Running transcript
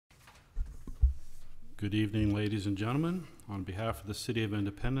Good evening, ladies and gentlemen. On behalf of the City of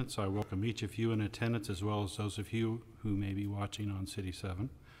Independence, I welcome each of you in attendance, as well as those of you who may be watching on City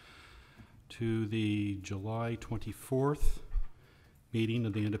 7, to the July 24th meeting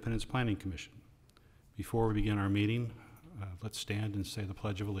of the Independence Planning Commission. Before we begin our meeting, let's stand and say the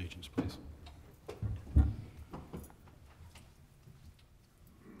Pledge of Allegiance, please.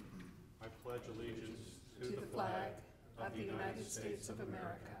 I pledge allegiance to the flag of the United States of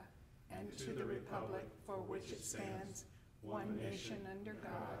America and to the republic for which it stands, one nation under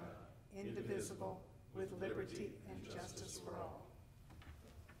God, indivisible, with liberty and justice for all.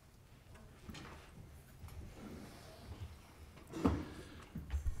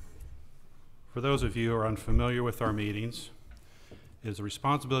 For those of you who are unfamiliar with our meetings, it is the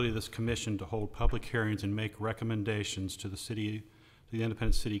responsibility of this commission to hold public hearings and make recommendations to the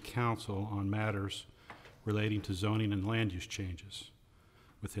Independence City Council on matters relating to zoning and land use changes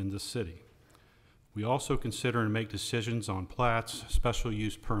within the city. We also consider and make decisions on plats, special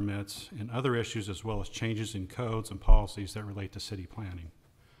use permits, and other issues, as well as changes in codes and policies that relate to city planning.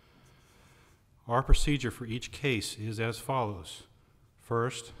 Our procedure for each case is as follows.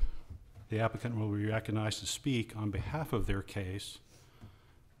 First, the applicant will be recognized to speak on behalf of their case,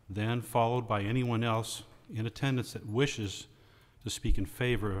 then followed by anyone else in attendance that wishes to speak in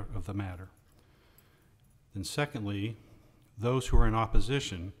favor of the matter. Then secondly, those who are in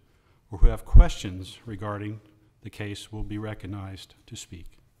opposition or who have questions regarding the case will be recognized to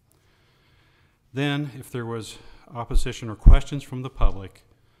speak. Then, if there was opposition or questions from the public,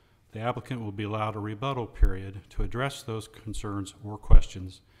 the applicant will be allowed a rebuttal period to address those concerns or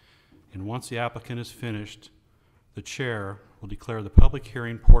questions. And once the applicant is finished, the chair will declare the public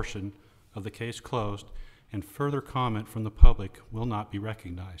hearing portion of the case closed, and further comment from the public will not be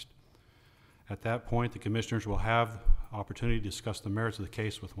recognized. At that point, the commissioners will have opportunity to discuss the merits of the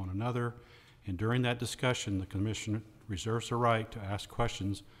case with one another, and during that discussion, the commission reserves the right to ask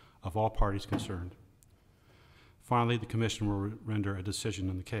questions of all parties concerned. Finally, the commission will render a decision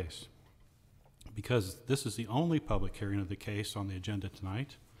in the case. Because this is the only public hearing of the case on the agenda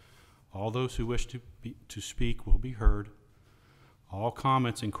tonight, all those who wish to speak will be heard. All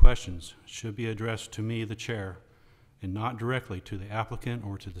comments and questions should be addressed to me, the chair, and not directly to the applicant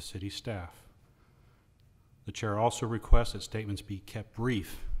or to the city staff. The chair also requests that statements be kept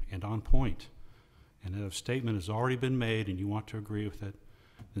brief and on point, and that if a statement has already been made and you want to agree with it,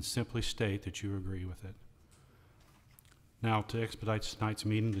 then simply state that you agree with it. Now, to expedite tonight's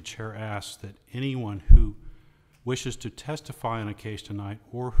meeting, the chair asks that anyone who wishes to testify on a case tonight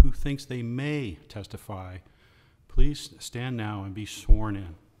or who thinks they may testify, please stand now and be sworn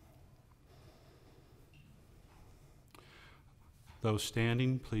in. Those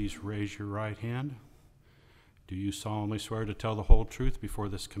standing, please raise your right hand. Do you solemnly swear to tell the whole truth before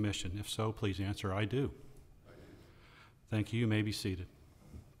this commission? If so, please answer, I do. Thank you. You may be seated.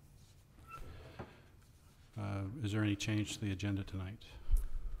 Is there any change to the agenda tonight?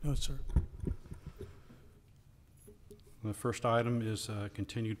 No, sir. The first item is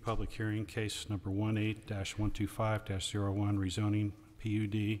continued public hearing, case number 18-125-01, rezoning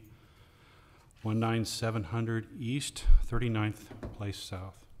PUD 19700 East, 39th Place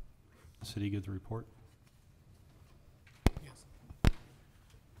South. City, give the report. Yes.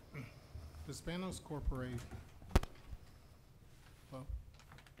 The Spanos Corporation. Well,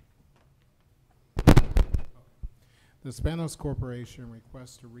 the Spanos Corporation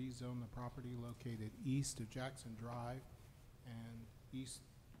requests to rezone the property located east of Jackson Drive and east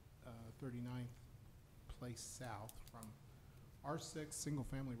 39th Place South from R6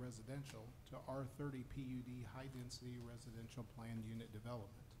 single-family residential to R30 PUD high-density residential planned unit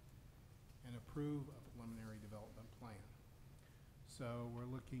development and approve a preliminary development plan. So we're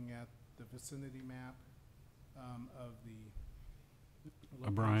looking at the vicinity map of the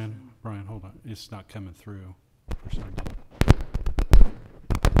Brian, hold on. It's not coming through for some reason.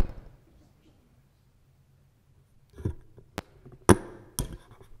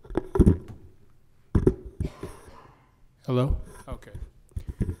 Hello? Okay.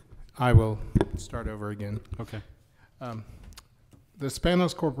 I will start over again. Okay. The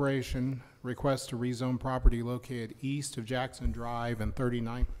Spanos Corporation requests to rezone property located east of Jackson Drive and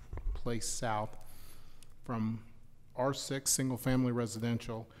 39th Place South from R6 single-family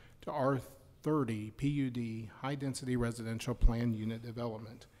residential to R30 PUD high-density residential planned unit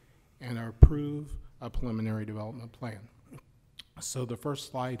development and approve a preliminary development plan. So the first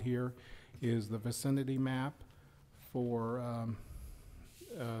slide here is the vicinity map for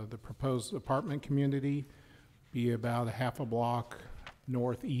the proposed apartment community, be about a half a block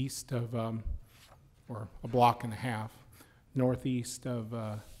northeast of, or a block and a half northeast of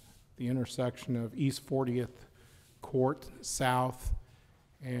the intersection of East 40th Court South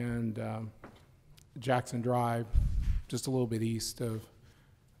and Jackson Drive, just a little bit east of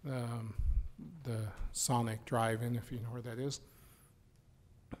the Sonic Drive-In, if you know where that is.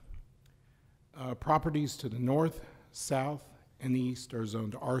 Properties to the north, south, and east are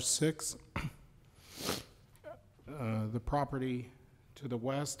zoned R6. The property to the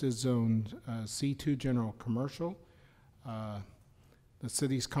west is zoned C2 General Commercial. The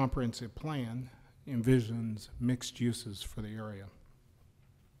city's comprehensive plan envisions mixed uses for the area.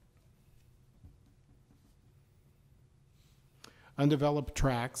 Undeveloped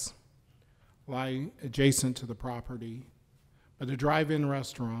tracts lie adjacent to the property, but the drive-in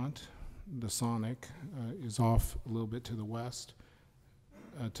restaurant, the Sonic, is off a little bit to the west.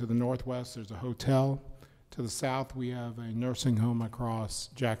 To the northwest, there's a hotel. To the south, we have a nursing home across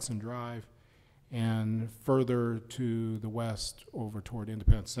Jackson Drive. And further to the west, over toward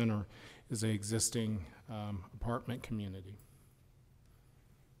Independence Center, is an existing apartment community.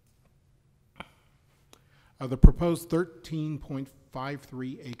 The proposed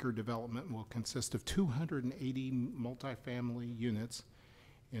 13.53 acre development will consist of 280 multifamily units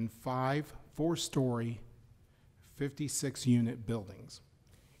in 5 4-story, 56-unit buildings.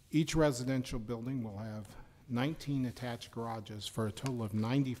 Each residential building will have 19 attached garages for a total of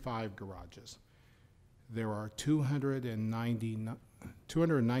 95 garages. There are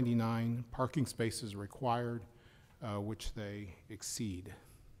 299 parking spaces required, which they exceed.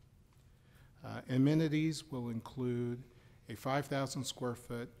 Amenities will include a 5,000 square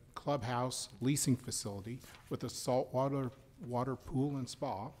foot clubhouse leasing facility with a saltwater pool and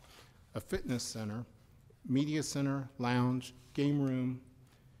spa, a fitness center, media center, lounge, game room,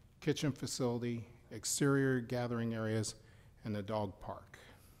 kitchen facility, exterior gathering areas, and a dog park.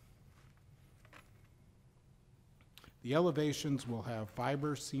 The elevations will have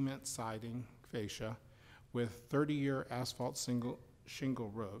fiber cement siding fascia with 30-year asphalt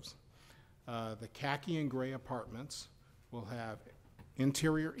shingle roofs. The khaki and gray apartments will have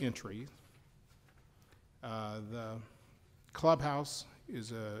interior entry. The clubhouse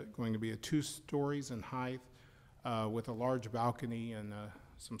is going to be 2 stories in height with a large balcony and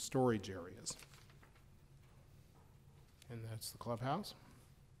some storage areas. And that's the clubhouse.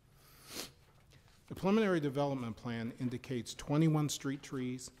 The preliminary development plan indicates 21 street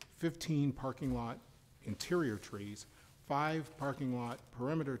trees, 15 parking lot interior trees, 5 parking lot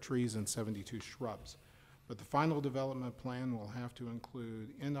perimeter trees, and 72 shrubs. But the final development plan will have to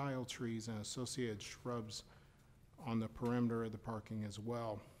include end-aisle trees and associated shrubs on the perimeter of the parking as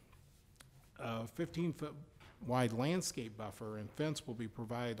well. A 15-foot wide landscape buffer and fence will be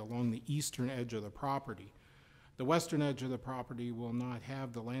provided along the eastern edge of the property. The western edge of the property will not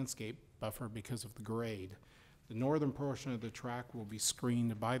have the landscape buffer because of the grade. The northern portion of the track will be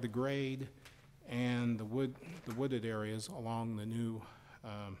screened by the grade and the wooded areas along the new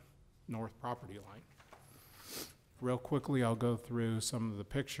north property line. Real quickly, I'll go through some of the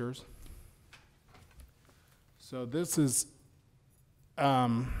pictures. So this is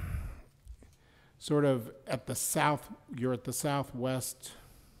sort of at the south, you're at the southwest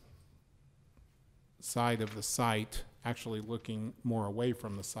side of the site, actually looking more away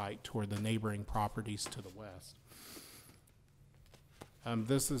from the site toward the neighboring properties to the west.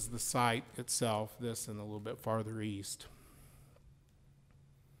 This is the site itself, this and a little bit farther east.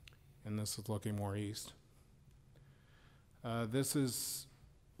 And this is looking more east. This is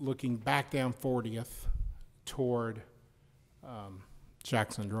looking back down 40th toward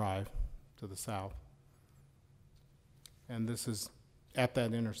Jackson Drive to the south. And this is at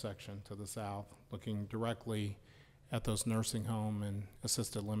that intersection to the south, looking directly at those nursing home and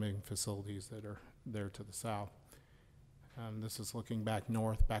assisted living facilities that are there to the south. This is looking back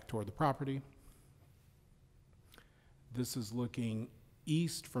north, back toward the property. This is looking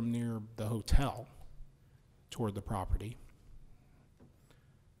east from near the hotel toward the property.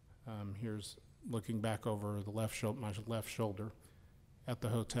 Here's looking back over the my left shoulder at the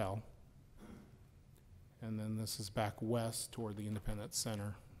hotel. And then this is back west toward the Independence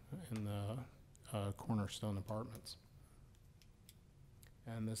Center in the Cornerstone Apartments.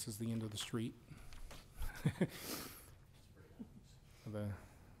 And this is the end of the street.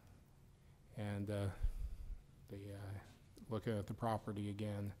 Looking at the property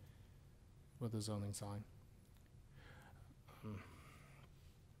again with a zoning sign.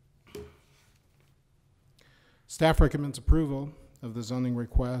 Staff recommends approval of the zoning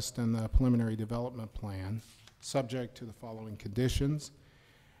request and the preliminary development plan, subject to the following conditions.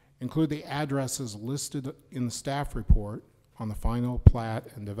 Include the addresses listed in the staff report on the final plat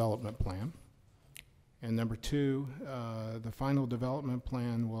and development plan, And number two, the final development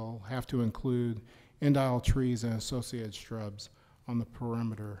plan will have to include end-aisle trees and associated shrubs on the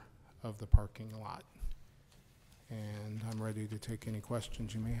perimeter of the parking lot. And I'm ready to take any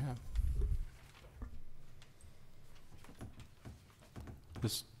questions you may have.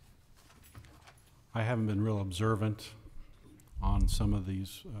 I haven't been real observant on some of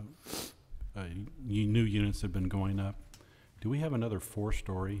these new units that have been going up. Do we have another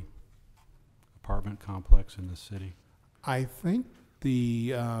 4-story apartment complex in the city? I think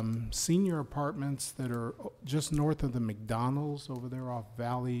the senior apartments that are just north of the McDonald's over there off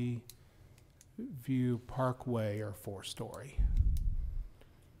Valley View Parkway are 4-story.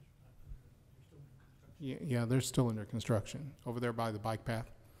 Yeah, they're still under construction over there by the bike path,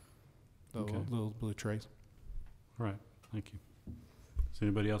 the Okay. little blue trays. All right, thank you. Does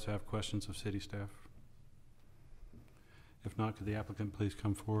anybody else have questions of city staff? If not, could the applicant please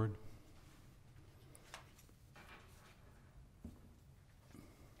come forward?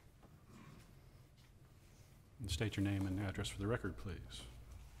 And state your name and address for the record, please.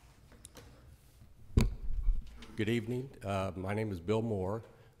 Good evening. My name is Bill Moore.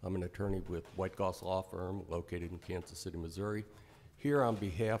 I'm an attorney with White Goss Law Firm located in Kansas City, Missouri, here on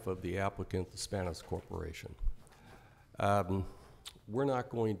behalf of the applicant, the Spanos Corporation. We're not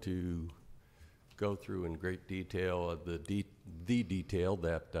going to go through in great detail the detail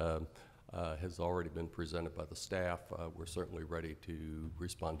that has already been presented by the staff. We're certainly ready to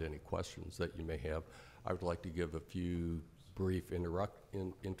respond to any questions that you may have. I would like to give a few brief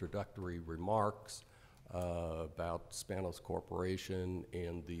introductory remarks about Spanos Corporation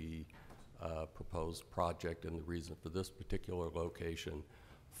and the proposed project and the reason for this particular location.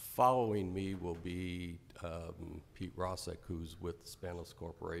 Following me will be Pete Rosek, who's with Spanos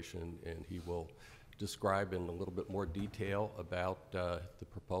Corporation, and he will describe in a little bit more detail about the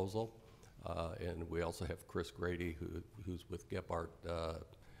proposal. And we also have Chris Grady, who's with Gephardt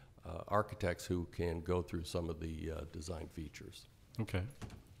Architects, who can go through some of the design features. Okay.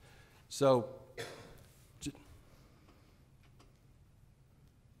 So,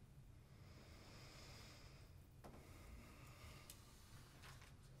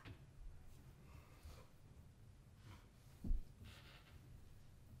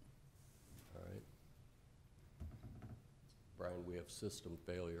 all right. Brian, we have system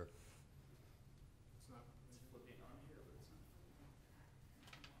failure.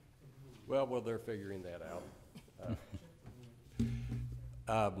 Well, they're figuring that out.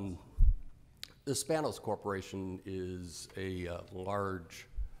 The Spanos Corporation is a large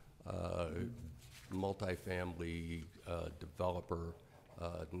multifamily developer,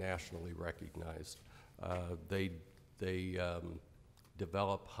 nationally recognized. They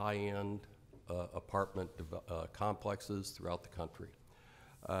develop high-end apartment complexes throughout the country.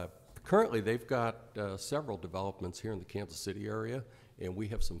 Currently, they've got several developments here in the Kansas City area, and we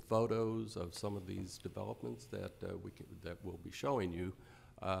have some photos of some of these developments that that we'll be showing you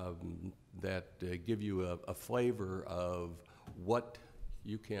that give you a flavor of what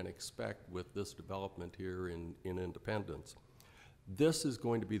you can expect with this development here in Independence. This is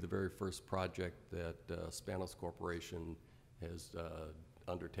going to be the very first project that Spanos Corporation has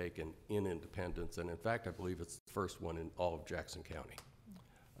undertaken in Independence, and in fact, I believe it's the first one in all of Jackson County.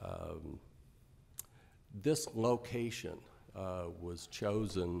 This location was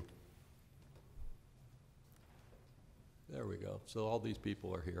chosen. There we go. So all these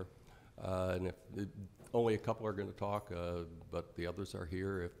people are here. And only a couple are going to talk, but the others are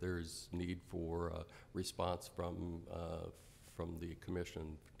here if there's need for response from the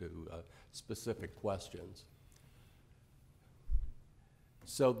commission to specific questions.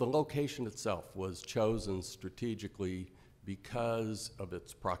 So the location itself was chosen strategically because of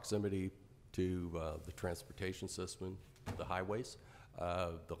its proximity to the transportation system, the highways,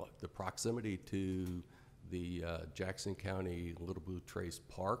 the proximity to the Jackson County Little Blue Trace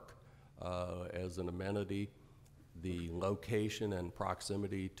Park as an amenity, the location and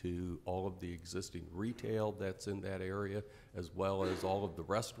proximity to all of the existing retail that's in that area, as well as all of the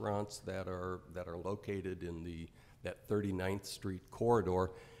restaurants that are located in that 39th Street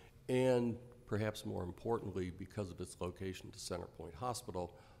corridor, and perhaps more importantly, because of its location to Centerpoint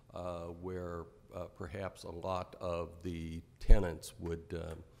Hospital, where perhaps a lot of the tenants would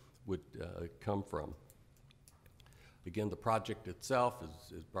come from. Again, the project itself,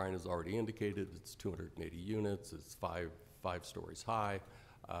 as Brian has already indicated, it's 280 units, it's five stories high,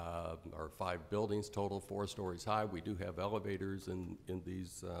 or 5 buildings total, 4 stories high. We do have elevators in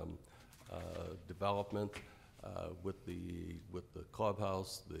these developments with the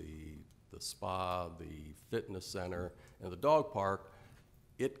clubhouse, the spa, the fitness center, and the dog park.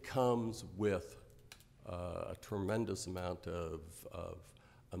 It comes with a tremendous amount of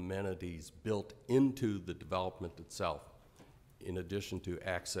amenities built into the development itself, in addition to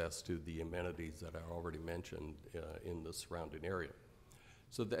access to the amenities that I already mentioned in the surrounding area.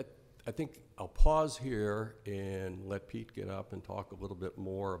 So that, I think I'll pause here and let Pete get up and talk a little bit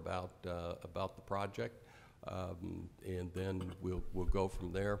more about the project, and then we'll go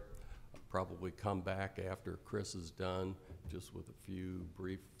from there. I'll probably come back after Chris is done, just with a few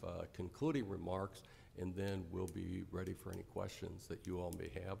brief concluding remarks, and then we'll be ready for any questions that you all may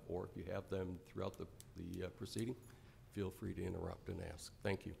have, or if you have them throughout the proceeding, feel free to interrupt and ask.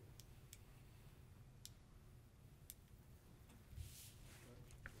 Thank you.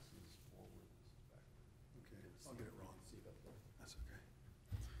 I'll get it wrong. That's okay.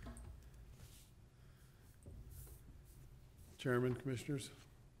 Chairman, Commissioners,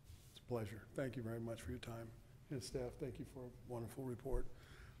 it's a pleasure. Thank you very much for your time. And staff, thank you for a wonderful report.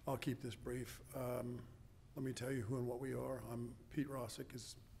 I'll keep this brief. Let me tell you who and what we are. I'm Pete Rossick,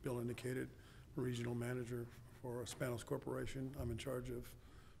 as Bill indicated, Regional Manager for Spanos Corporation. I'm in charge of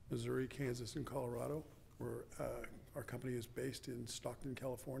Missouri, Kansas, and Colorado. Our company is based in Stockton,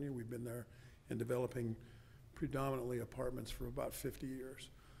 California. We've been there and developing predominantly apartments for about 50 years.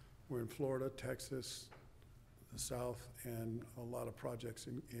 We're in Florida, Texas, the South, and a lot of projects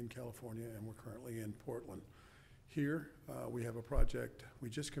in California, and we're currently in Portland. Here, we have a project we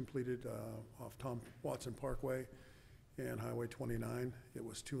just completed off Tom Watson Parkway and Highway 29. It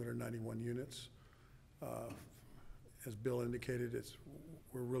was 291 units. As Bill indicated,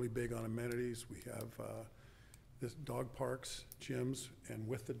 we're really big on amenities. We have this dog parks, gyms, and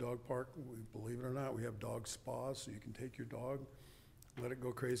with the dog park, believe it or not, we have dog spas, so you can take your dog, let it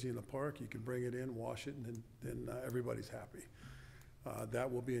go crazy in the park. You can bring it in, wash it, and then everybody's happy. That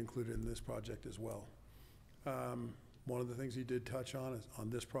will be included in this project as well. One of the things he did touch on is on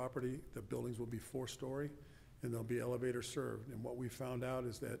this property, the buildings will be 4-story and they'll be elevator served. And what we found out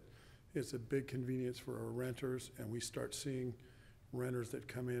is that it's a big convenience for our renters, and we start seeing renters that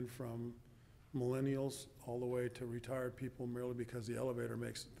come in from millennials all the way to retired people, merely because the elevator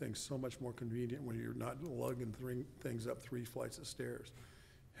makes things so much more convenient when you're not lugging things up 3 flights of stairs.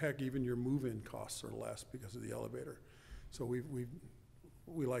 Heck, even your move-in costs are less because of the elevator. So we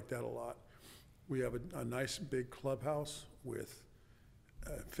like that a lot. We have a nice big clubhouse with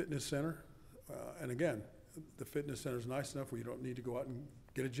a fitness center. And again, the fitness center is nice enough where you don't need to go out and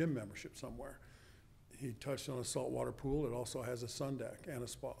get a gym membership somewhere. He touched on a saltwater pool. It also has a sun deck and a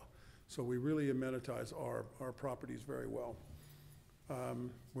spa. So we really amenitize our properties very well.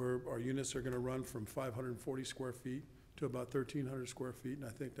 Our units are gonna run from 540 square feet to about 1,300 square feet, and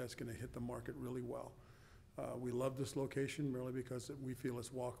I think that's gonna hit the market really well. We love this location merely because we feel it's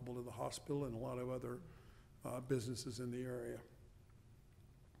walkable to the hospital and a lot of other businesses in the area.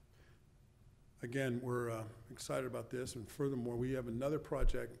 Again, we're excited about this, and furthermore, we have another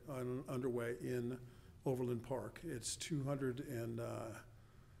project underway in Overland Park. It's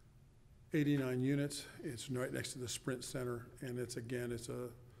 289 units. It's right next to the Sprint Center, and this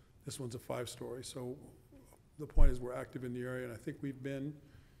one's a 5-story. So the point is we're active in the area, and I think we've been,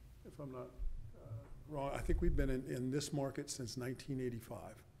 if I'm not wrong, I think we've been in this market since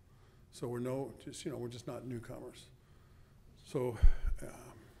 1985. So we're just not newcomers. So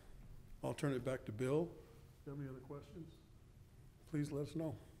I'll turn it back to Bill. If you have any other questions, please let us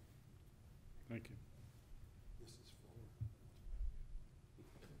know. Thank you. This is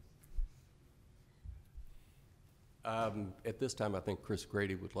At this time, I think Chris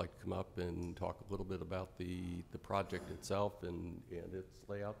Grady would like to come up and talk a little bit about the project itself and its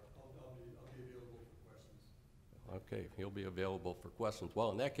layout. I'll be available for questions. Okay, he'll be available for questions.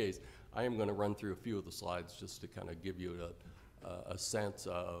 Well, in that case, I am going to run through a few of the slides just to kind of give you a sense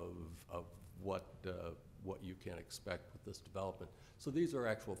of what you can expect with this development. So these are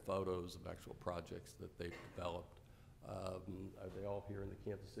actual photos of actual projects that they've developed. Are they all here in the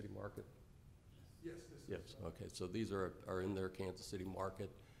Kansas City market? Yes. Yes, okay, so these are in their Kansas City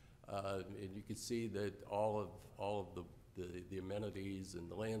market. And you can see that all of the amenities and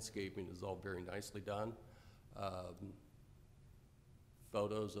the landscaping is all very nicely done.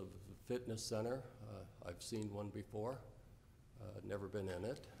 Photos of the fitness center. I've seen one before, never been in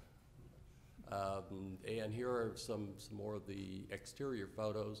it. And here are some more of the exterior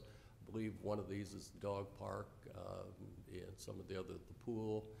photos. I believe one of these is the dog park, and some of the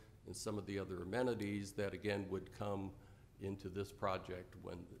pool, and some of the other amenities that again would come into this project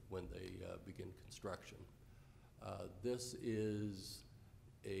when they begin construction. This is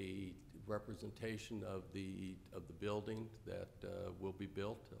a representation of the building that will be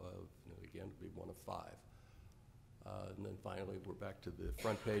built. Again, it'll be one of 5. And then finally, we're back to the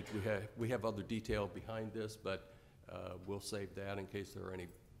front page. We have other detail behind this, but we'll save that in case there are any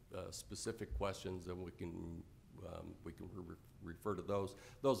specific questions, and we can refer to those.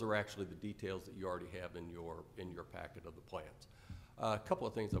 Those are actually the details that you already have in your packet of the plans. A couple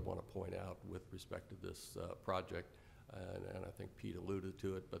of things I want to point out with respect to this project, and I think Pete alluded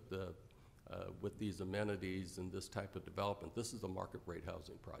to it, but with these amenities and this type of development, this is a market rate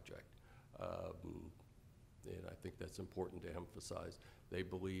housing project. And I think that's important to emphasize. They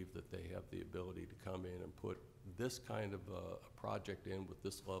believe that they have the ability to come in and put this kind of a project in with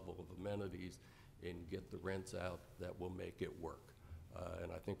this level of amenities and get the rents out that will make it work.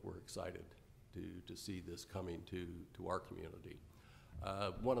 And I think we're excited to see this coming to our community.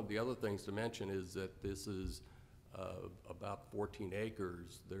 One of the other things to mention is that this is about 14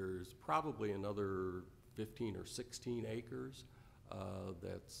 acres. There's probably another 15 or 16 acres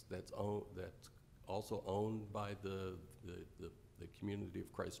that's also owned by the community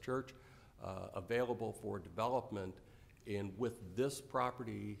of Christ Church, available for development. And with this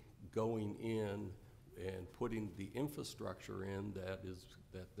property going in and putting the infrastructure in that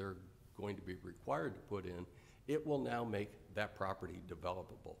they're going to be required to put in, it will now make that property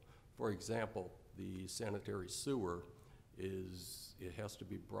developable. For example, the sanitary sewer it has to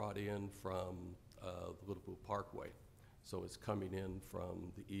be brought in from the Little Blue Parkway. So it's coming in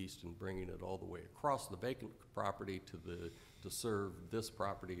from the east and bringing it all the way across the vacant property to serve this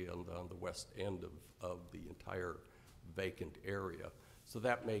property on the west end of the entire vacant area. So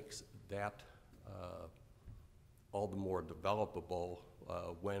that makes that all the more developable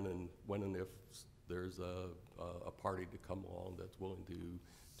when and if there's a party to come along that's willing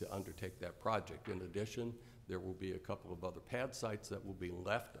to undertake that project. In addition, there will be a couple of other pad sites that will be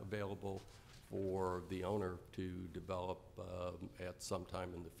left available for the owner to develop at some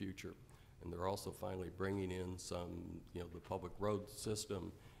time in the future. And they're also finally bringing in some, the public road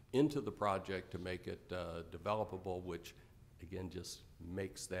system into the project to make it developable, which again just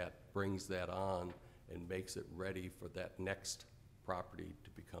brings that on and makes it ready for that next property to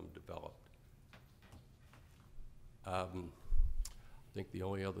become developed. I think the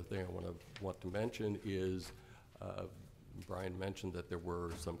only other thing I want to mention is Brian mentioned that there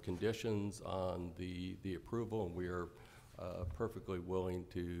were some conditions on the approval, and we are perfectly willing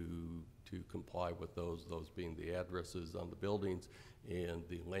to comply with those being the addresses on the buildings and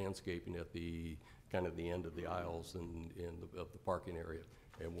the landscaping at the kind of the end of the aisles and of the parking area.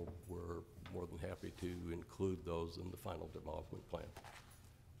 And we're more than happy to include those in the final development plan.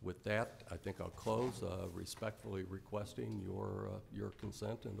 With that, I think I'll close, respectfully requesting your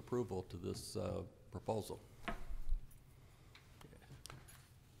consent and approval to this proposal.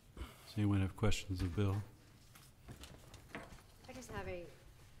 Does anyone have questions of Bill? I just have a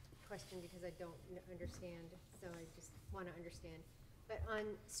question because I don't understand, so I just want to understand. But on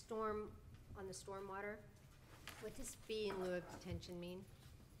the stormwater, what does fee in lieu of detention mean?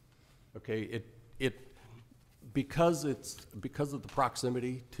 Okay, because of the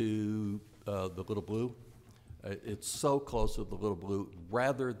proximity to the Little Blue, it's so close to the Little Blue,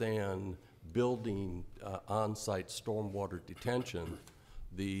 rather than building on-site stormwater detention,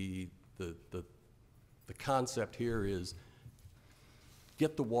 the concept here is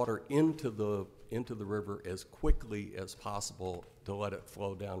get the water into the river as quickly as possible to let it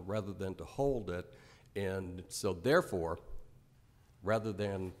flow down rather than to hold it. And so therefore, rather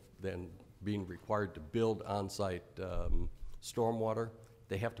than being required to build on-site stormwater,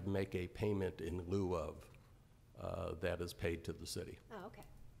 they have to make a payment in lieu of that is paid to the city. Oh, okay.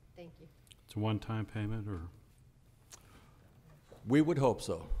 Thank you. It's a one-time payment, or? We would hope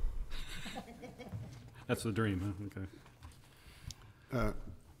so. That's the dream, huh? Okay.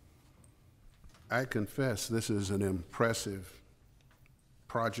 I confess this is an impressive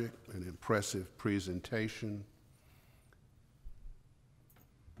project, an impressive presentation.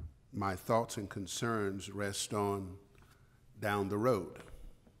 My thoughts and concerns rest on down the road.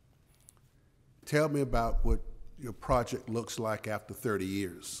 Tell me about what your project looks like after 30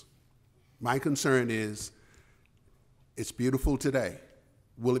 years. My concern is, it's beautiful today.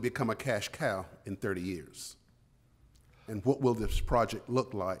 Will it become a cash cow in 30 years? And what will this project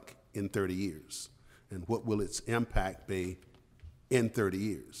look like in 30 years? And what will its impact be in 30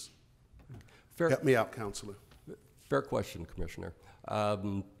 years? Help me out, Counselor. Fair question, Commissioner.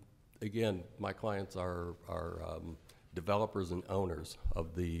 Again, my clients are developers and owners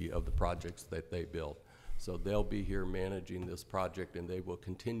of the projects that they build. So they'll be here managing this project, and they will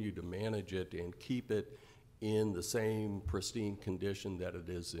continue to manage it and keep it in the same pristine condition that it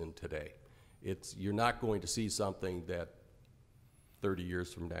is in today. You're not going to see something that 30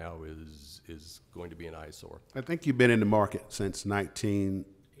 years from now is going to be an eyesore. I think you've been in the market since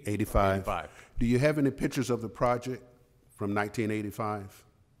 1985. 85. Do you have any pictures of the project from 1985?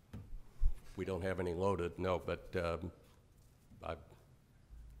 We don't have any loaded, no, but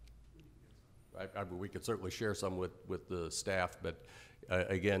we could certainly share some with the staff, but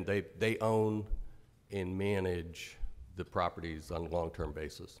again, they own and manage the properties on a long-term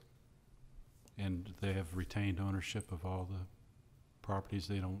basis. And they have retained ownership of all the properties.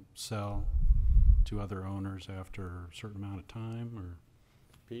 They don't sell to other owners after a certain amount of time, or?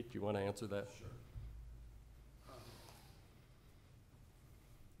 Pete, do you want to answer that? Sure.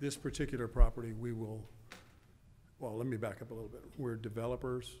 This particular property, well, let me back up a little bit. We're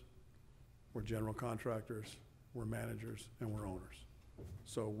developers, we're general contractors, we're managers, and we're owners.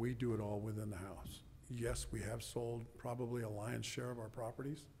 So we do it all within the house. Yes, we have sold probably a lion's share of our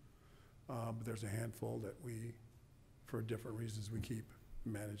properties, but there's a handful that we, for different reasons, we keep,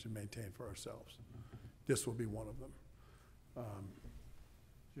 manage, and maintain for ourselves. This will be one of them.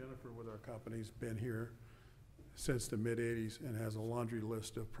 Jennifer, with our company's been here since the mid-'80s and has a laundry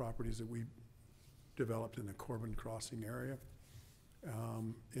list of properties that we developed in the Corbin Crossing area,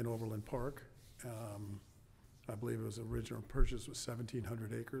 in Overland Park. I believe it was original purchase was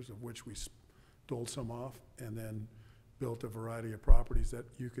 1,700 acres, of which we stole some off, and then built a variety of properties that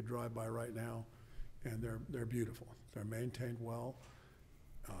you could drive by right now, and they're beautiful. They're maintained well,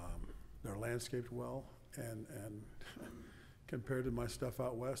 they're landscaped well, and compared to my stuff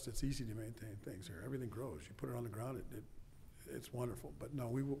out west, it's easy to maintain things here. Everything grows. You put it on the ground, it's wonderful. But no,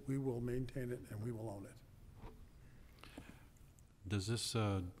 we will maintain it and we will own it. Does this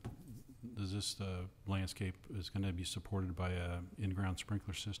landscape is going to be supported by a in-ground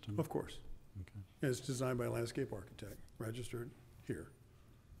sprinkler system? Of course. Okay. It's designed by a landscape architect, registered here.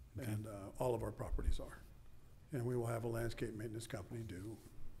 Okay. And all of our properties are. And we will have a landscape maintenance company do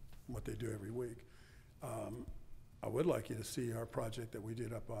what they do every week. I would like you to see our project that we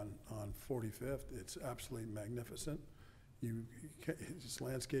did up on 45th. It's absolutely magnificent. It's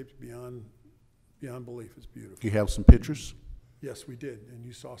landscaped beyond belief. It's beautiful. Do you have some pictures? Yes, we did, and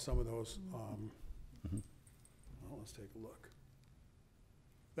you saw some of those. Well, let's take a look.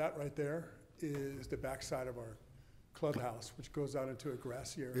 That right there is the backside of our clubhouse, which goes out into a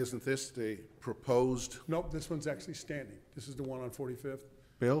grassy area. Isn't this the proposed Nope, this one's actually standing. This is the one on 45th.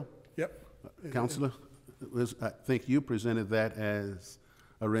 bill? Yep. Counselor, I think you presented that as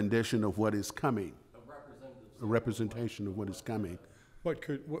a rendition of what is coming, a representation of what is coming.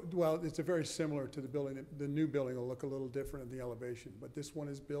 Well, it's a very similar to the building. The new building will look a little different in the elevation, but this one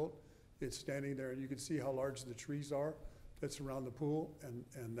is built. It's standing there, and you can see how large the trees are that's around the pool,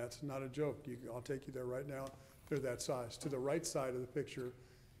 and that's not a joke. I'll take you there right now. They're that size. To the right side of the picture,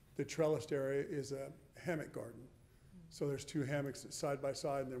 the trellised area is a hammock garden. So there's two hammocks side by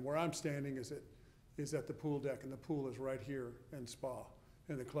side, and then where I'm standing is at the pool deck, and the pool is right here in spa,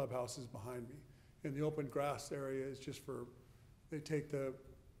 and the clubhouse is behind me. And the open grass area is just for, they take the,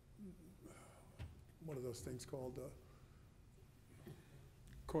 what are those things called?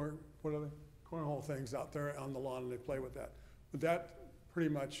 What are they? Cornhole things out there on the lawn, and they play with that. But that pretty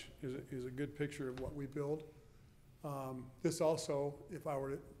much is a good picture of what we build. This also, if I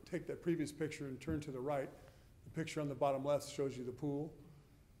were to take that previous picture and turn to the right, the picture on the bottom left shows you the pool.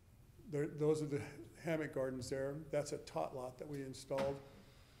 Those are the hammock gardens there. That's a tot lot that we installed,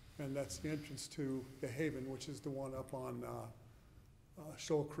 and that's the entrance to the Haven, which is the one up on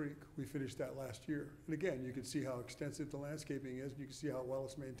Shoal Creek. We finished that last year. And again, you can see how extensive the landscaping is, and you can see how well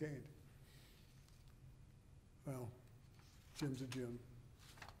it's maintained. Well, Jim's a gym.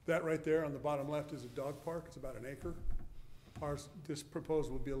 That right there on the bottom left is a dog park. It's about an acre. This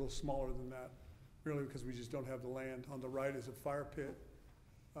proposal would be a little smaller than that, really, because we just don't have the land. On the right is a fire pit,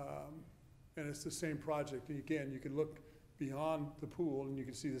 and it's the same project. And again, you can look beyond the pool, and you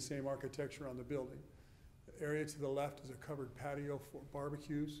can see the same architecture on the building. The area to the left is a covered patio for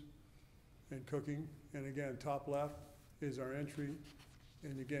barbecues and cooking. And again, top left is our entry.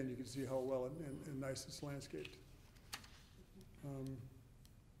 And again, you can see how well and nice it's landscaped.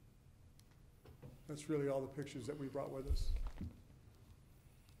 That's really all the pictures that we brought with us.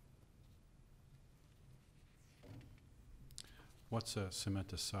 What's a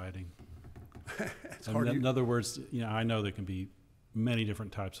cementous siding? It's hard to- In other words, I know there can be many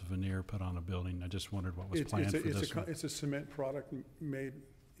different types of veneer put on a building. I just wondered what was planned for this one. It's a cement product made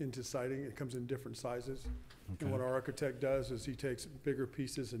into siding. It comes in different sizes. Okay. And what our architect does is he takes bigger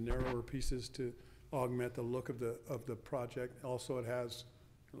pieces and narrower pieces to augment the look of the project. Also, it has,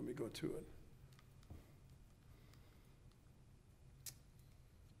 let me go to it.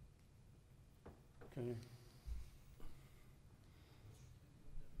 Okay.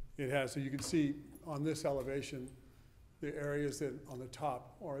 It has, so you can see on this elevation, the areas that on the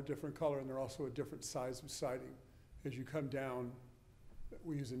top are a different color, and they're also a different size of siding. As you come down,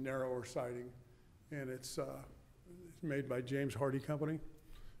 we use a narrower siding, and it's made by James Hardy Company.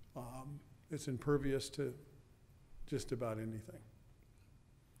 It's impervious to just about anything.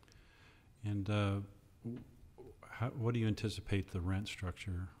 And what do you anticipate the rent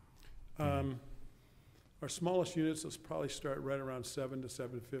structure? Our smallest units will probably start right around $7 to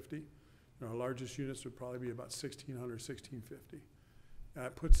 $750. And our largest units would probably be about $1,600, $1,650.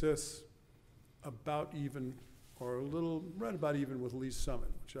 That puts us about even, or a little, right about even with Lee's Summit,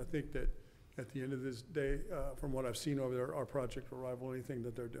 which I think that at the end of this day, from what I've seen over there, our project will rival anything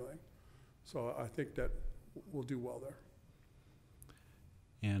that they're doing. So I think that we'll do well there.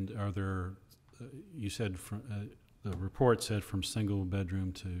 And are there, you said the report said from single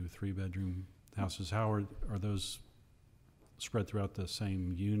bedroom to 3-bedroom houses. How are those spread throughout the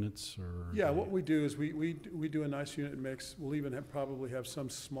same units, or? Yeah, what we do is we do a nice unit mix. We'll even probably have some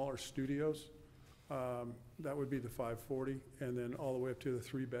smaller studios. That would be the 540, and then all the way up to the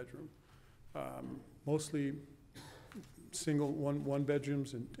 3-bedroom. Mostly single one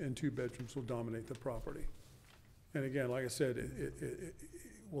bedrooms and 2 bedrooms will dominate the property. And again, like I said,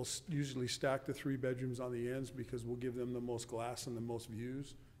 we'll usually stack the 3 bedrooms on the ends because we'll give them the most glass and the most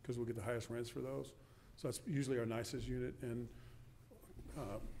views, because we'll get the highest rents for those. So that's usually our nicest unit. And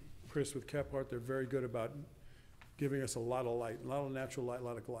Chris with Kephart, they're very good about giving us a lot of light, a lot of natural light, a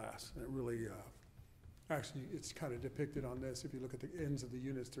lot of glass. And it really, actually, it's kind of depicted on this. If you look at the ends of the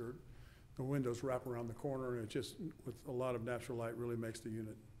units, the windows wrap around the corner, and it just, with a lot of natural light, really makes the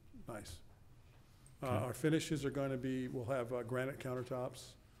unit nice. Okay. Our finishes are going to be, we'll have granite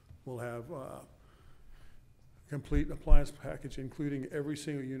countertops. We'll have complete appliance package, including every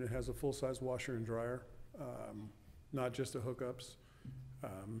single unit has a full-size washer and dryer, not just the hookups.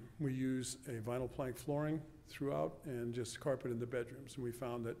 We use a vinyl plank flooring throughout and just carpet in the bedrooms. And we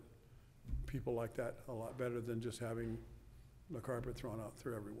found that people like that a lot better than just having the carpet thrown out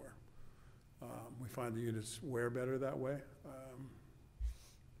through everywhere. We find the units wear better that way.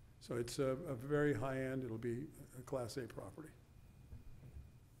 So it's a very high-end, it'll be a Class A property.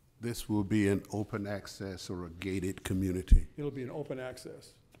 This will be an open access or a gated community. It'll be an open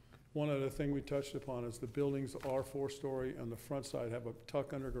access. One other thing we touched upon is the buildings are 4-story, and the front side have a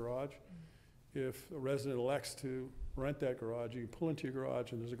tuck-under garage. If a resident elects to rent that garage, you can pull into your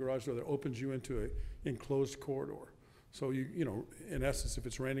garage, and there's a garage door that opens you into an enclosed corridor. So you know, in essence, if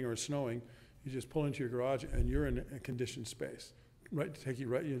it's raining or snowing, you just pull into your garage, and you're in a conditioned space. Right,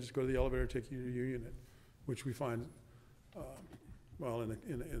 you just go to the elevator, take you to your unit, which we find, well, in the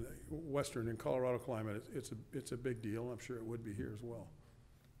western and Colorado climate, it's a big deal. I'm sure it would be here as well,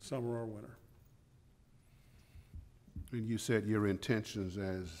 summer or winter. And you said your intentions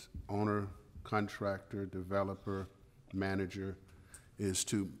as owner, contractor, developer, manager is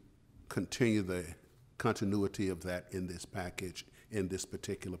to continue the continuity of that in this package, in this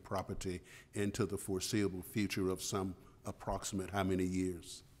particular property, into the foreseeable future of some approximate how many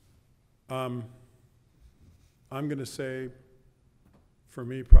years? I'm going to say, for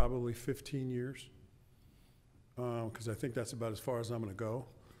me, probably 15 years, because I think that's about as far as I'm going to go,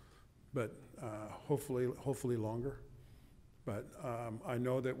 but hopefully longer. But I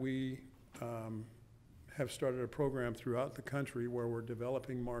know that we have started a program throughout the country where we're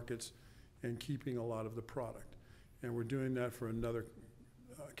developing markets and keeping a lot of the product. And we're doing that for another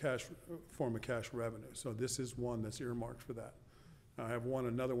form of cash revenue. So this is one that's earmarked for that. I have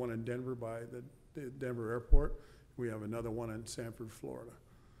another one in Denver by the Denver airport. We have another one in Sanford, Florida.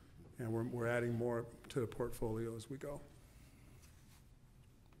 And we're adding more to the portfolio as we go.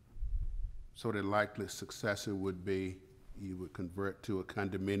 So the likely successor would be you would convert to a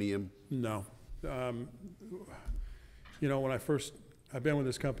condominium? No. You know, when I've been with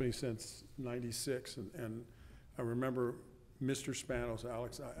this company since '96, and I remember Mr. Spanos,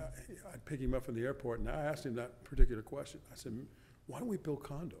 Alex, I'd pick him up from the airport, and I asked him that particular question. I said, why don't we build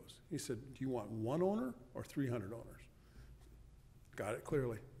condos? He said, do you want 1 owner or 300 owners? Got it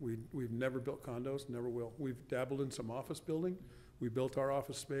clearly. We've never built condos, never will. We've dabbled in some office building. We built our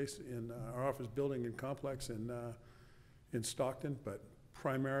office space in our office building and complex in Stockton, but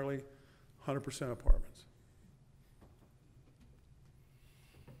primarily 100% apartments.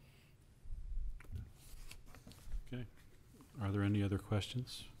 Okay. Are there any other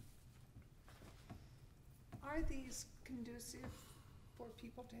questions? Are these conducive for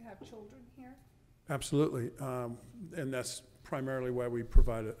people to have children here? Absolutely, and that's primarily why we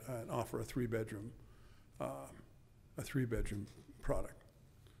provide and offer a 3-bedroom product.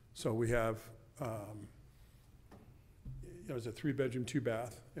 So we have, it's a 3-bedroom,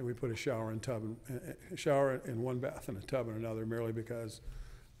 2-bath, and we put a shower and tub, a shower in one bath and a tub in another, merely because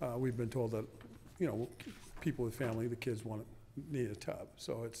we've been told that, people with family, the kids need a tub.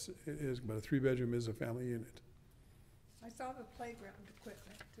 So it is, but a 3-bedroom is a family unit. I saw the playground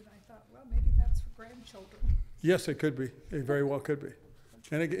equipment, and I thought, well, maybe that's for grandchildren. Yes, it could be. It very well could be.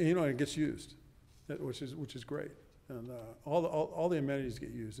 And it gets used, which is great. And all the amenities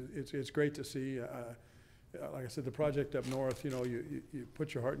get used. It's great to see. Like I said, the project up north, you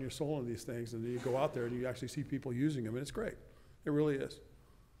put your heart and your soul in these things, and then you go out there and you actually see people using them, and it's great. It really is.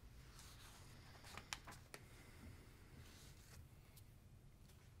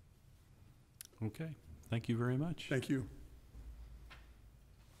 Okay, thank you very much. Thank you.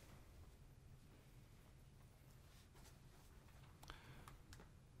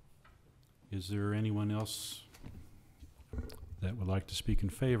 Is there anyone else that would like to speak in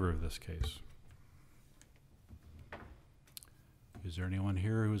favor of this case? Is there anyone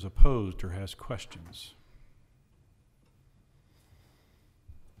here who is opposed or has questions?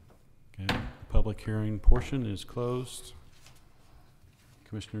 Okay, the public hearing portion is closed.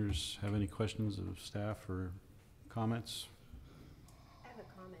 Commissioners have any questions of staff or comments? I have a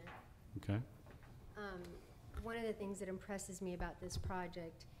comment. Okay. One of the things that impresses me about this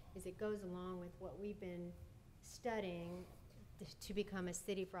project is it goes along with what we've been studying to become a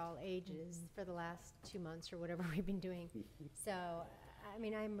city for all ages for the last 2 months or whatever we've been doing. So, I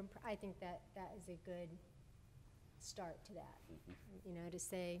mean, I think that is a good start to that, to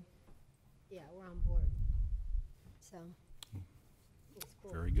say, yeah, we're on board. So, it's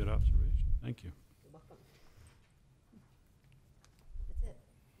cool. Very good observation. Thank you. You're welcome. That's it.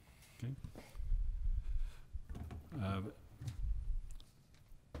 Okay.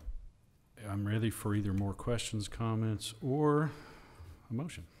 I'm ready for either more questions, comments, or a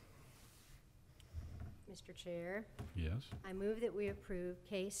motion. Mr. Chair, Yes. I move that we approve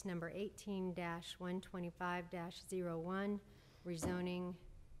case number 18-125-01, rezoning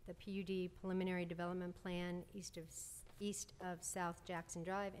the PUD preliminary development plan east of South Jackson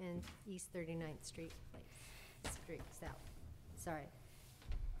Drive and East 39th Street South. Sorry.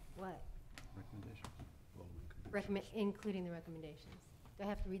 What? Including the recommendations. Do I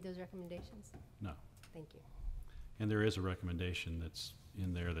have to read those recommendations? No. Thank you. And there is a recommendation that's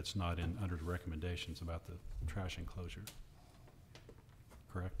in there that's not under the recommendations about the trash enclosure.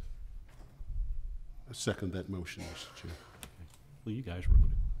 Correct? I second that motion, Mr. Chair. Well, you guys wrote it.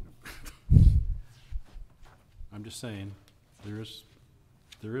 I'm just saying, there is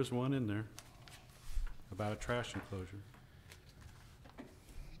one in there about a trash enclosure.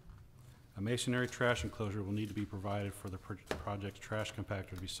 A masonry trash enclosure will need to be provided for the project's trash compactor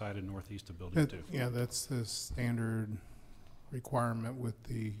to be sited northeast of Building 2. Yeah, that's the standard requirement with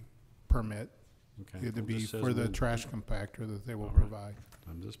the permit. Okay. It to Well, be just says for the we'll- trash compactor that they will All right. provide.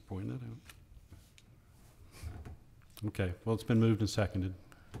 I'm just pointing that out. Okay, well, it's been moved and seconded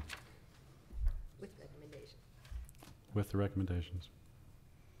With recommendation. with the recommendations.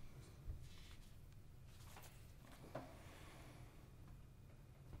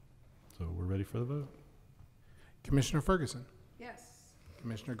 So we're ready for the vote? Commissioner Ferguson, Yes.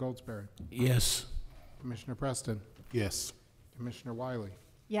 Commissioner Goldsberry, Yes. Commissioner Preston, Yes. Commissioner Wiley,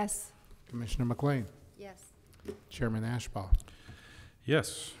 Yes. Commissioner McLean, Yes. Chairman Ashbaugh.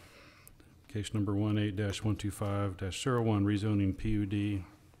 Yes. Case number 18-125-01, rezoning PUD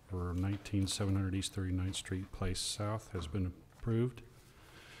for 19700 East 39th Street Place South has been approved.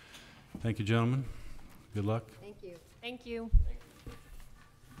 Thank you, gentlemen. Good luck. Thank you. Thank you.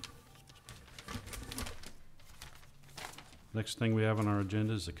 Next thing we have on our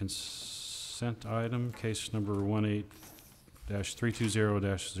agenda is a consent item, case number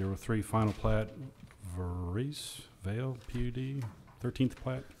 18-320-03, final plat, Varese Vale PUD, 13th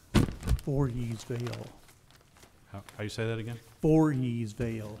plat. Voorhees Vale. How you say that again? Voorhees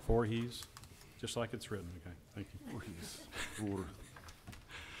Vale. Voorhees, just like it's written. Okay, thank you.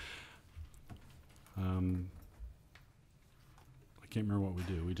 I can't remember what we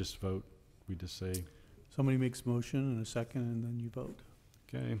do. We just vote. We just say, Somebody makes motion and a second, and then you vote.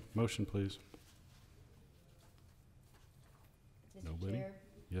 okay, motion, please. Mr. Nobody? Chair,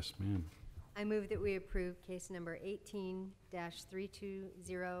 Yes, ma'am. I move that we approve case number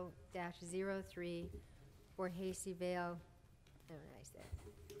 18-320-03 for Hasty Vale, I don't know how I say it,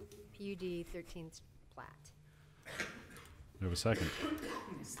 PUD 13th plat. We have a second.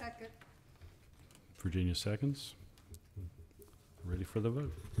 Second. Virginia seconds. Ready for the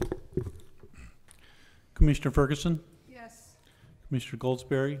vote? Commissioner Ferguson, Yes. Commissioner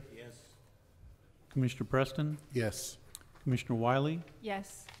Goldsberry. Yes. Commissioner Preston, Yes. Commissioner Wiley,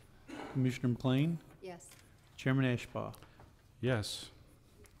 Yes. Commissioner McLean, Yes. Chairman Ashbaugh. Yes.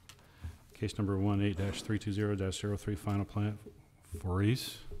 Case number 18-320-03, final plat for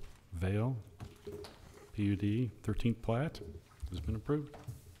East Vale, PUD, 13th plat, has been approved.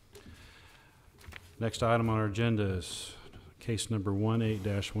 Next item on our agenda is case number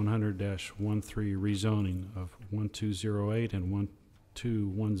 18-100-13, rezoning of 1208 and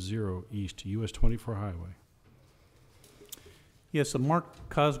 1210 East US 24 Highway. Yes, so Mark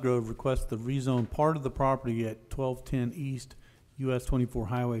Cosgrove requests to rezone part of the property at 1210 East US 24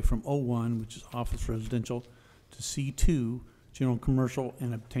 Highway from O1, which is office residential, to C2, general commercial,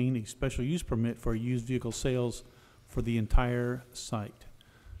 and obtain a special use permit for used vehicle sales for the entire site.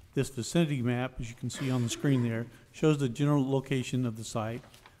 This vicinity map, as you can see on the screen there, shows the general location of the site,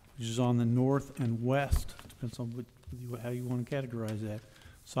 which is on the north and west, depends on how you want to categorize that,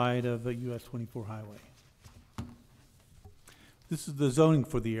 side of US 24 Highway. This is the zoning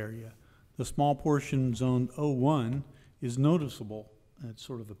for the area. The small portion zoned O1 is noticeable. It's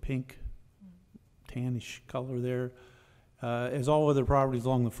sort of a pink, tannish color there, as all other properties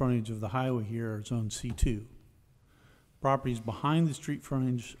along the frontage of the highway here are zoned C2. Properties behind the street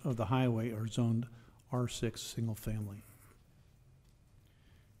frontage of the highway are zoned R6 single family.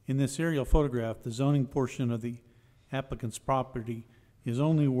 In this aerial photograph, the zoning portion of the applicant's property is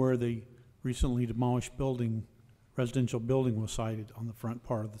only where the recently demolished residential building was sited on the front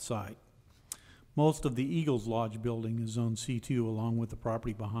part of the site. Most of the Eagles Lodge building is zoned C2 along with the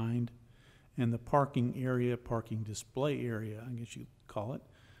property behind, and the parking display area, I guess you'd call it,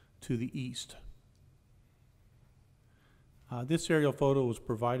 to the east. This aerial photo was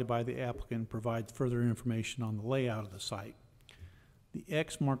provided by the applicant and provides further information on the layout of the site. The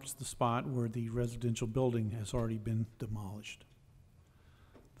X marks the spot where the residential building has already been demolished.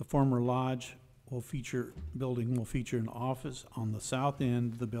 The former lodge building will feature an office on the south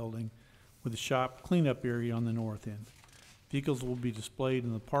end of the building with a shop cleanup area on the north end. Vehicles will be displayed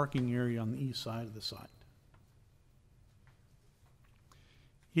in the parking area on the east side of the site.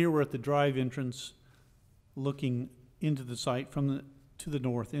 Here we're at the drive entrance, looking into the site to the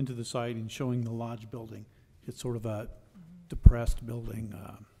north into the site and showing the lodge building. It's sort of a depressed building,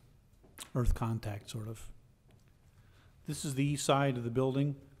 earth contact sort of. This is the east side of the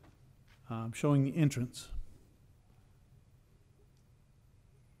building, showing the entrance.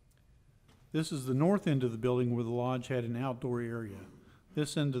 This is the north end of the building where the lodge had an outdoor area.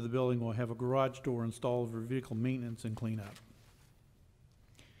 This end of the building will have a garage door installed for vehicle maintenance and cleanup.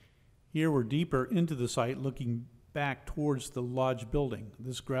 Here we're deeper into the site, looking back towards the lodge building.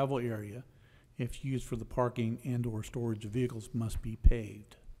 This gravel area, if used for the parking and or storage of vehicles, must be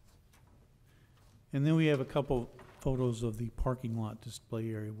paved. And then we have a couple photos of the parking lot display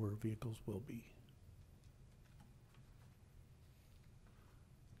area where vehicles will be.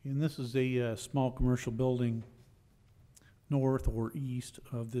 And this is a small commercial building north or east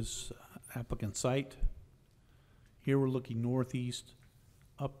of this applicant site. Here we're looking northeast,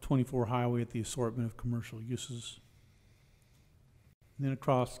 up 24 Highway at the assortment of commercial uses. And then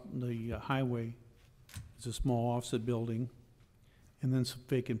across the highway is a small offset building, and then some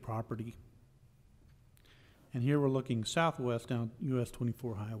vacant property. And here we're looking southwest down US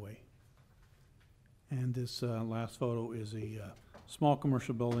 24 Highway. And this last photo is a small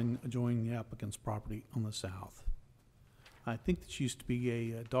commercial building adjoining the applicant's property on the south. I think this used to be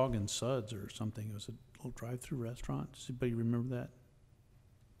a Dog and Suds or something. It was a little drive-through restaurant. Does anybody remember that?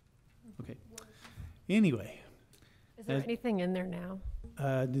 Okay. Anyway. Is there anything in there now?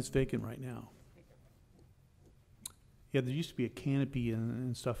 It's vacant right now. Yeah, there used to be a canopy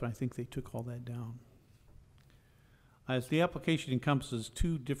and stuff, and I think they took all that down. As the application encompasses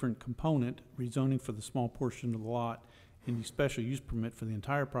two different components, rezoning for the small portion of the lot and the special use permit for the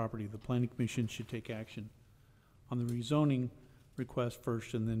entire property, the Planning Commission should take action on the rezoning request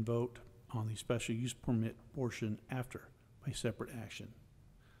first and then vote on the special use permit portion after by separate action.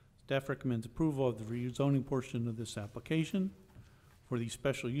 Staff recommends approval of the rezoning portion of this application. For the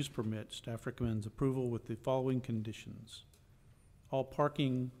special use permit, staff recommends approval with the following conditions. All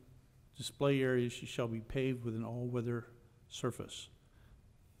parking display areas shall be paved with an all-weather surface.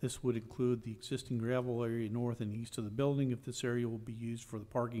 This would include the existing gravel area north and east of the building if this area will be used for the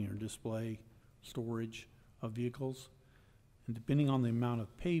parking or display storage of vehicles. And depending on the amount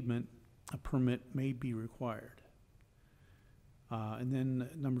of pavement, a permit may be required. And then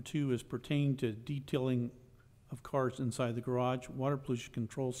number 2 is pertaining to detailing of cars inside the garage. Water pollution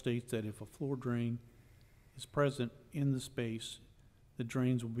control states that if a floor drain is present in the space, the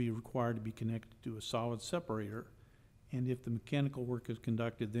drains will be required to be connected to a solid separator, and if the mechanical work is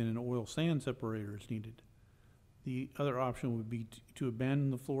conducted, then an oil sand separator is needed. The other option would be to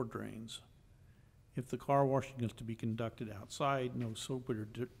abandon the floor drains. If the car washing is to be conducted outside, no soap or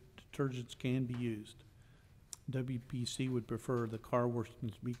detergents can be used. WPC would prefer the car washing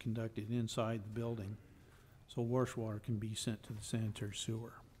to be conducted inside the building, so wash water can be sent to the sanitary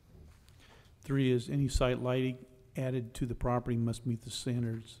sewer. 3 is any site lighting added to the property must meet the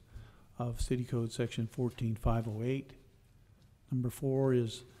standards of City Code Section 14508. Number 4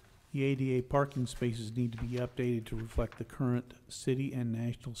 is the ADA parking spaces need to be updated to reflect the current city and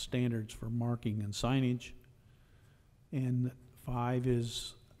national standards for marking and signage. And 5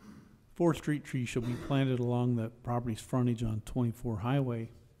 is 4 street trees shall be planted along the property's frontage on 24 highway.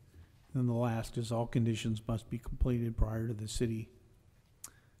 And the last is all conditions must be completed prior to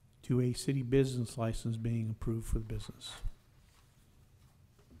a city business license being approved for the business.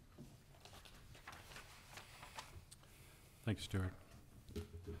 Thank you, Stuart.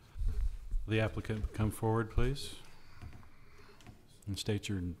 The applicant come forward, please, and state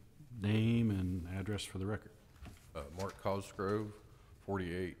your name and address for the record. Mark Cosgrove,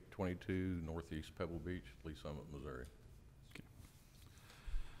 4822 Northeast Pebble Beach, Lee Summit, Missouri.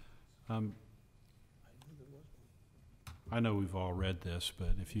 I know we've all read this,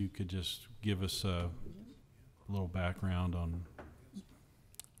 but if you could just give us a little background on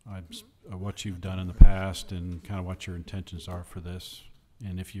what you've done in the past and kind of what your intentions are for this,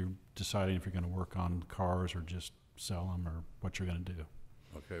 and if you're deciding if you're going to work on cars or just sell them, or what you're going to do.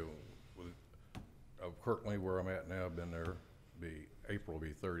 Okay, well, currently where I'm at now, I've been there, April will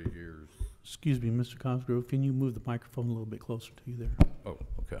be 30 years. Excuse me, Mr. Cosgrove, can you move the microphone a little bit closer to you there? Oh,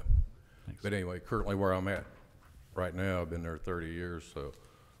 okay. Thanks. But anyway, currently where I'm at right now, I've been there 30 years, so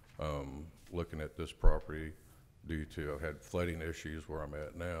looking at this property due to I've had flooding issues where I'm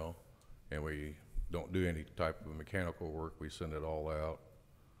at now, and we don't do any type of mechanical work. We send it all out.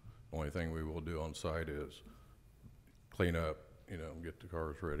 Only thing we will do on site is clean up, get the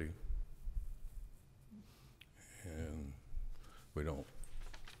cars ready. And we don't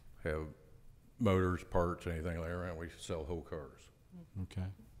have motors, parts, anything like that. We sell whole cars. Okay.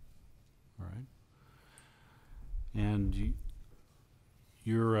 All right. And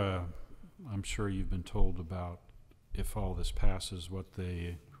you're, I'm sure you've been told about, if all this passes, what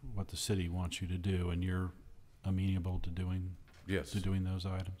the city wants you to do, and you're amenable to doing Yes. doing those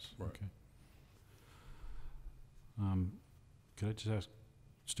items. Right. Okay. Could I just ask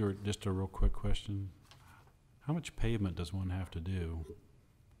Stuart just a real quick question? How much pavement does one have to do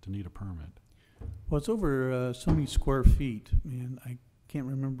to need a permit? Well, it's over so many square feet, and I can't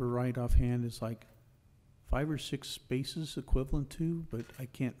remember right offhand. It's like 5 or 6 spaces equivalent to, but I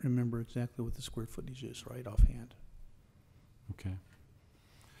can't remember exactly what the square footage is right offhand. Okay.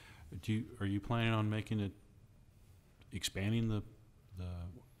 Are you planning on expanding the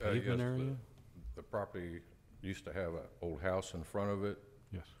pavement Yes, area? the property used to have an old house in front of it,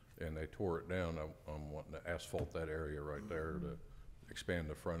 Yes. and they tore it down. I'm wanting to asphalt that area right there to expand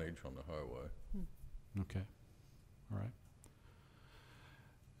the frontage on the highway. Okay. All right.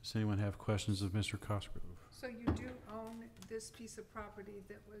 Does anyone have questions of Mr. Cosgrove? So you do own this piece of property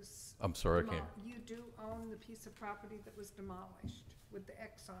that was? I'm sorry, I can't. You do own the piece of property that was demolished with the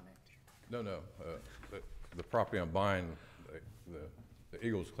X on it? No. The property I'm buying, the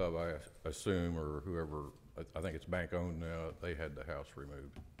Eagles Club, I assume, or whoever, I think it's bank owned now, they had the house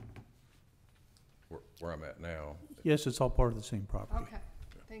removed. Where I'm at now. Yes, it's all part of the same property. Okay,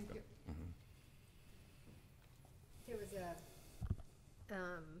 thank you. There was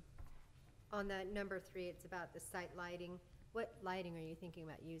on that number 3, it's about the site lighting. What lighting are you thinking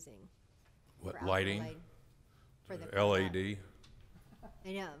about using? What, for outdoor lighting? For the LED?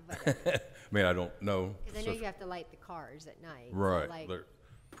 I know, but, I mean, I don't know. because I know you have to light the cars at night. so, Right. like,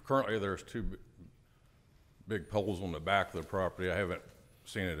 Currently, there's 2 big poles on the back of the property. I haven't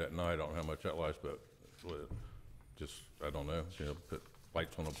seen it at night. I don't know how much that lasts, but just, I don't know. Put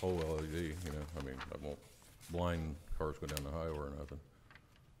lights on a pole, LED, I mean, I won't blind cars go down the highway or nothing.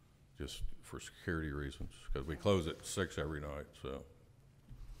 Just for security reasons, because we close at 6 every night, so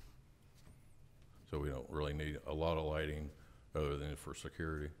we don't really need a lot of lighting other than for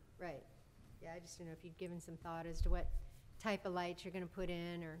security. Right. Yeah, I just don't know if you'd given some thought as to what type of lights you're gonna put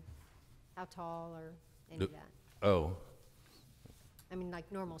in, or how tall, or any of that. Oh, I mean,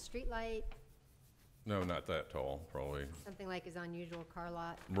 like normal street light, no, not that tall, probably. something like his unusual car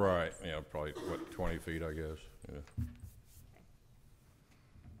lot. Right, yeah, probably, 20 feet, I guess, yeah.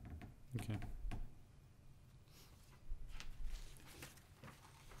 Okay.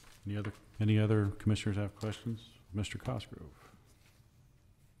 Any other commissioners have questions? Mr. Cosgrove?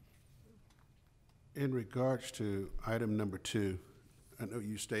 In regards to item number 2, I know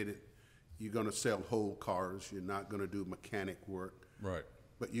you stated you're gonna sell whole cars, you're not gonna do mechanic work, Right.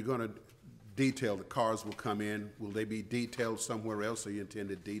 but you're gonna detailed, the cars will come in, will they be detailed somewhere else, or you intend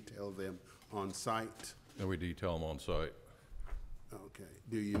to detail them on site? And we detail them on site. Okay.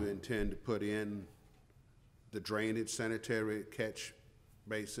 Do you intend to put in the drainage, sanitary catch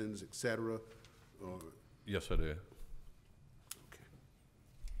basins, et cetera? Or, Yes, I do. okay.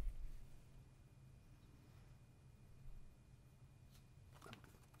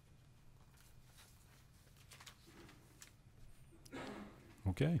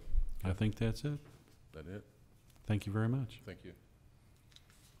 Okay, I think that's it. That it? Thank you very much. Thank you.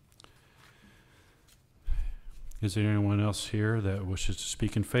 Is there anyone else here that wishes to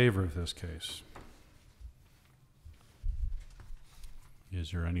speak in favor of this case?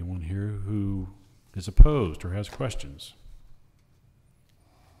 Is there anyone here who is opposed or has questions?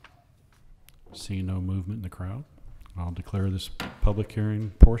 Seeing no movement in the crowd, I'll declare this public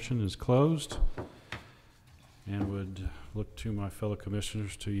hearing portion is closed and would look to my fellow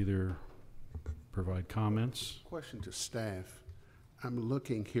commissioners to either provide comments. Question to staff. I'm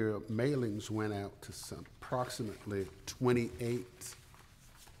looking here, mailings went out to some approximately 28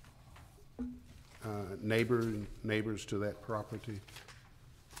 neighbors to that property.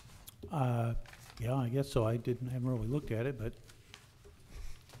 Yeah, I guess so. I haven't really looked at it, but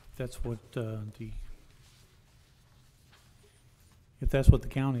that's what, if that's what the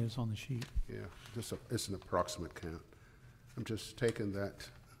count is on the sheet. Yeah, it's an approximate count. I'm just taking that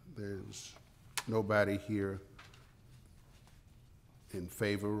there's nobody here in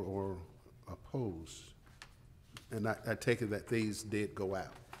favor or opposed. And I take it that these did go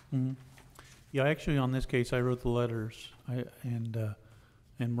out. Mhm. Yeah, actually, on this case, I wrote the letters, and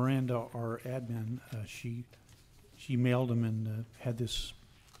Miranda, our admin, she mailed them and had this,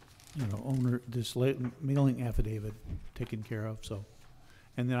 mailing affidavit taken care of, so.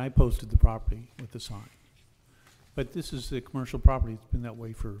 And then I posted the property with the sign. But this is a commercial property, it's been that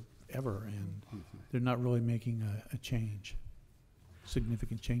way forever, and they're not really making a change,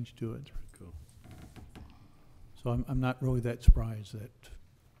 significant change to it. Cool. So I'm not really that surprised that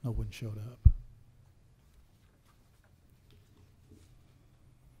no one showed up.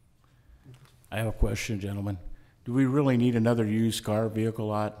 I have a question, gentlemen. Do we really need another used car vehicle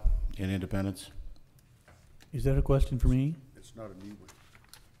lot in Independence? Is that a question for me? It's not a new one.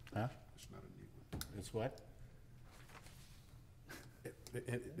 Huh? It's not a new one. It's what?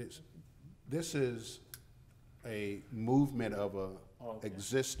 This is a movement of a okay.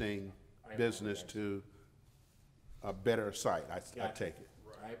 existing business to a better site, I take it.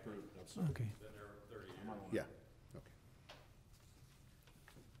 I approve. Okay. Yeah, okay.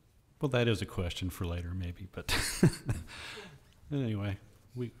 Well, that is a question for later, maybe, but anyway,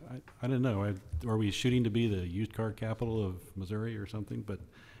 I don't know. Are we shooting to be the used car capital of Missouri or something? But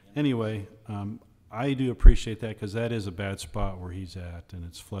anyway, I do appreciate that because that is a bad spot where he's at, and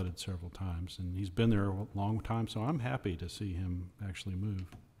it's flooded several times, and he's been there a long time. So I'm happy to see him actually move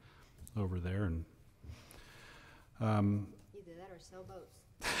over there. And Either that or sell boats.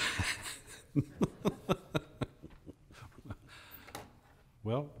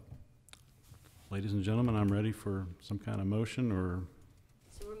 well, ladies and gentlemen, I'm ready for some kind of motion or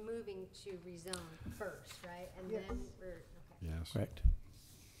So we're moving to rezone first, right? And then we're, okay. yes. Correct.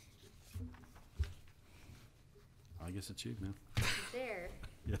 I guess it's you, man. Mr. Chair,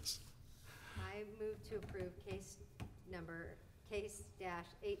 Yes. I move to approve case dash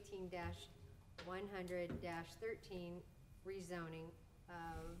 18 dash 100 dash 13 rezoning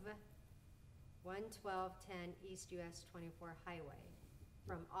of 11210 East US 24 Highway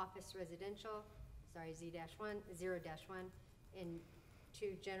from office residential, Z-1, to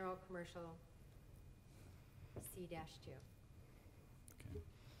general commercial C-2. Okay.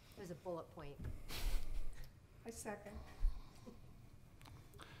 There's a bullet point. I second.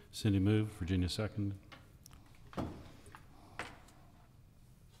 Cindy moved, Virginia seconded.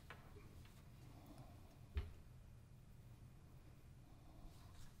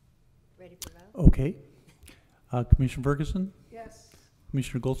 Ready for vote? Okay. Commissioner Ferguson, Yes.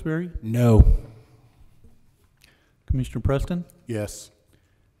 Commissioner Goldsberry, No. Commissioner Preston, Yes.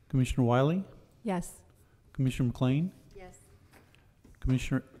 Commissioner Wiley, Yes. Commissioner McLean, Yes.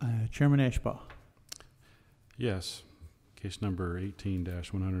 Commissioner, Chairman Ashbaugh. Yes. Case number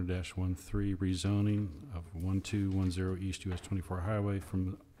 18-100-13, rezoning of 1210 East US 24 Highway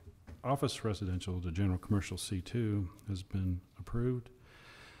from office residential to general commercial C2 has been approved.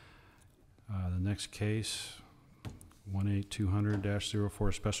 The next case,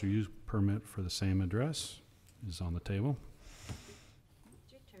 18200-04, special use permit for the same address is on the table.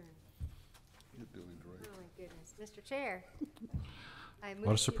 It's your turn. You're doing Oh, great. my goodness. Mr. Chair. I What a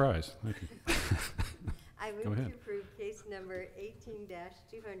move to- surprise. Thank you. I Go move to ahead. approve case number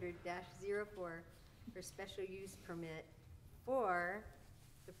 18-200-04 for special use permit for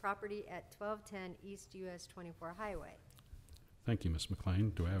the property at 1210 East US 24 Highway. Thank you, Ms.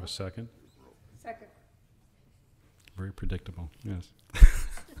 McLean. Do I have a second? Second. Very predictable, yes.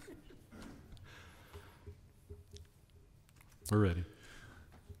 We're ready.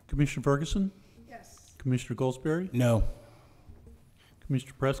 Commissioner Ferguson, Yes. Commissioner Goldsberry, No.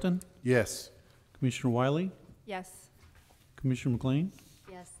 Commissioner Preston, Yes. Commissioner Wiley, Yes. Commissioner McLean,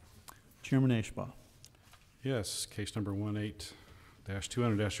 Yes. Chairman Ashbaugh. Yes, case number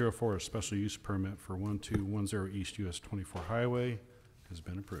 18-200-04, a special use permit for 1210 East US 24 Highway has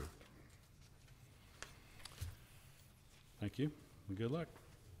been approved. Thank you, and good luck.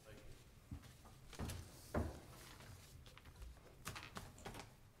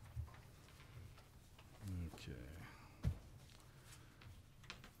 Okay.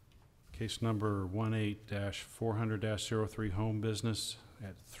 Case number 18-400-03, home business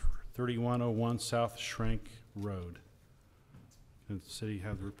at 3101 South Schrank Road. Can the city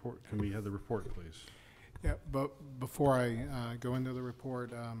have the report? Can we have the report, please? Yeah, but before I go into the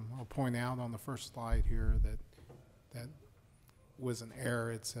report, I'll point out on the first slide here that was an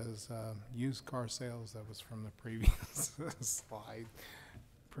error. It says used car sales. That was from the previous slide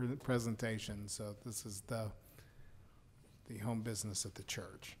presentation. So this is the home business at the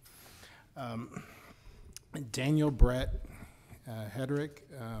church. Daniel Brett Hedrick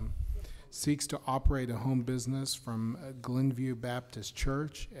seeks to operate a home business from Glenview Baptist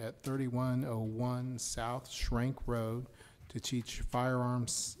Church at 3101 South Schrank Road to teach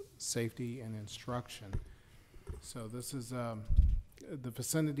firearms safety and instruction. So this is the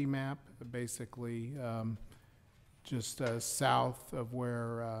vicinity map, basically just south of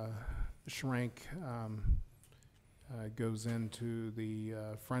where Schrank goes into the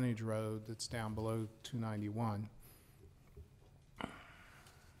frontage road that's down below 291.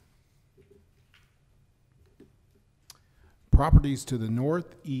 Properties to the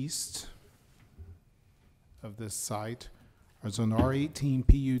northeast of this site are zoned R18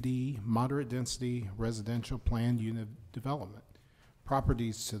 PUD, moderate density residential planned unit development.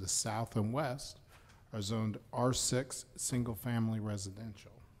 Properties to the south and west are zoned R6 single family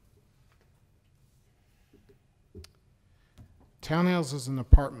residential. Townhouses and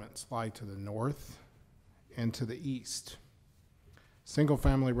apartments lie to the north and to the east. Single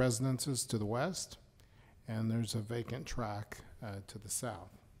family residences to the west, and there's a vacant tract to the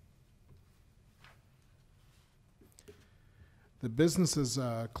south. The business's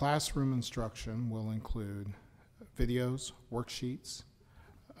classroom instruction will include videos, worksheets,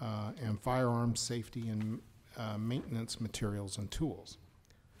 and firearms safety and maintenance materials and tools.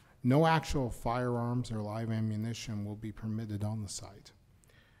 No actual firearms or live ammunition will be permitted on the site.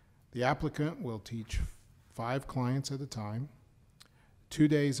 The applicant will teach 5 clients at a time. 2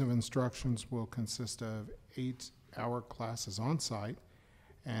 days of instructions will consist of 8-hour classes on site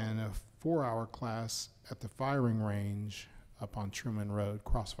and a 4-hour class at the firing range up on Truman Road,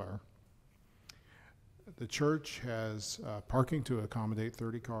 Crossfire. The church has parking to accommodate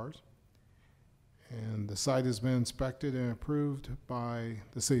 30 cars, and the site has been inspected and approved by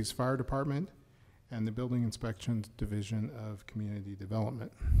the city's fire department and the Building Inspection Division of Community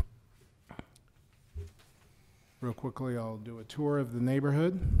Development. Real quickly, I'll do a tour of the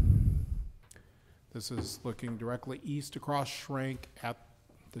neighborhood. This is looking directly east across Schrank at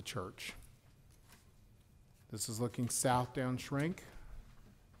the church. This is looking south down Schrank.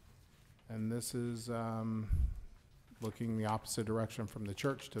 And this is looking the opposite direction from the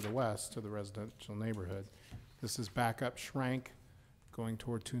church to the west to the residential neighborhood. This is back up Schrank going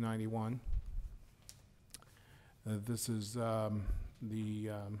toward 291. This is the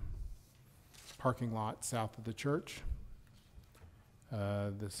parking lot south of the church.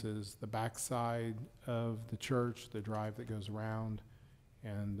 This is the backside of the church, the drive that goes around,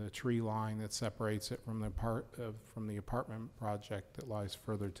 and the tree line that separates it from the apartment project that lies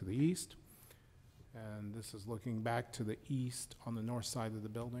further to the east. And this is looking back to the east on the north side of the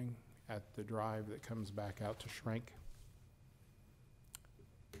building at the drive that comes back out to Schrank.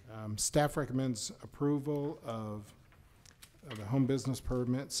 Staff recommends approval of the home business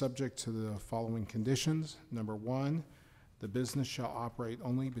permit subject to the following conditions. Number 1, the business shall operate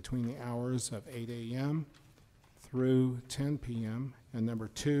only between the hours of 8 a.m. through 10 p.m. And number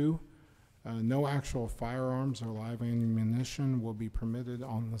 2, no actual firearms or live ammunition will be permitted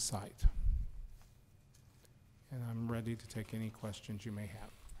on the site. And I'm ready to take any questions you may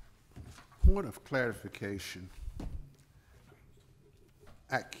have. Point of clarification.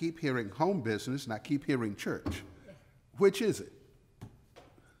 I keep hearing home business and I keep hearing church. Which is it?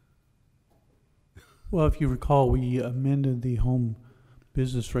 Well, if you recall, we amended the home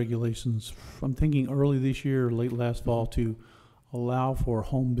business regulations, I'm thinking early this year or late last fall, to allow for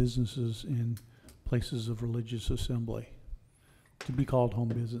home businesses in places of religious assembly to be called home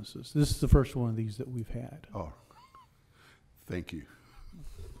businesses. This is the first one of these that we've had. Oh, thank you.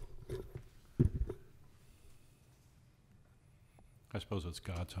 I suppose it's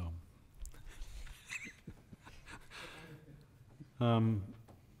God's home.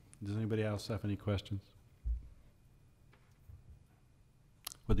 Does anybody else have any questions?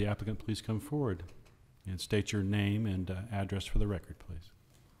 Would the applicant please come forward and state your name and address for the record, please?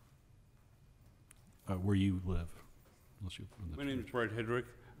 Where you live. Unless you My name is Brett Hedrick.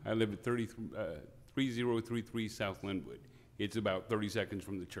 I live at 3033 South Linwood. It's about 30 seconds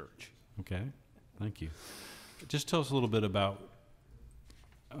from the church. Okay, thank you. Just tell us a little bit about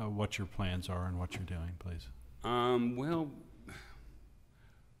what your plans are and what you're doing, please. Well,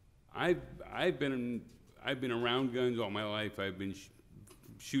 I've been around guns all my life. I've been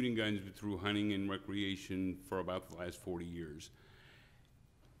shooting guns through hunting and recreation for about the last 40 years.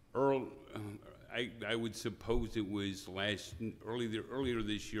 I would suppose it was earlier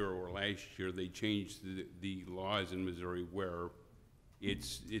this year or last year they changed the laws in Missouri where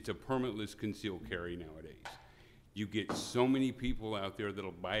it's a permitless concealed carry nowadays. You get so many people out there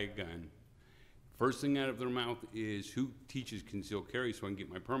that'll buy a gun. First thing out of their mouth is, who teaches concealed carry so I can get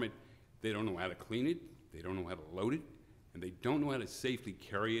my permit? They don't know how to clean it, they don't know how to load it, and they don't know how to safely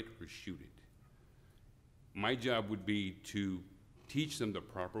carry it or shoot it. My job would be to teach them the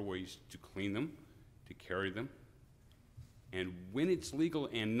proper ways to clean them, to carry them, and when it's legal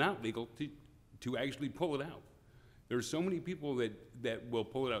and not legal, to actually pull it out. There's so many people that will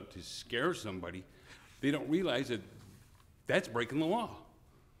pull it out to scare somebody. They don't realize that that's breaking the law.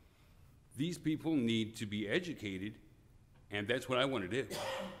 These people need to be educated, and that's what I want to do.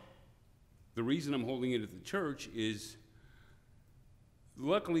 The reason I'm holding it at the church is,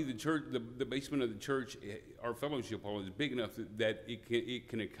 luckily the church, the basement of the church, our fellowship hall is big enough that it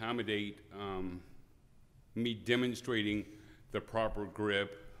can accommodate me demonstrating the proper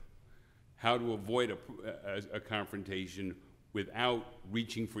grip, how to avoid a confrontation without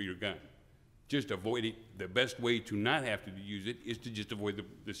reaching for your gun. Just avoid it. The best way to not have to use it is to just avoid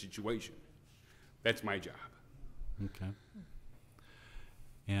the situation. That's my job. Okay.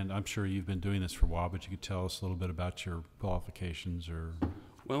 And I'm sure you've been doing this for a while, but you could tell us a little bit about your qualifications or...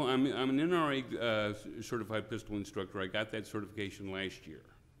 Well, I'm an NRA certified pistol instructor. I got that certification last year.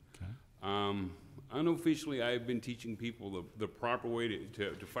 Okay. Unofficially, I've been teaching people the proper way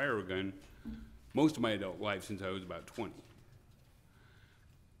to fire a gun most of my adult life since I was about 20.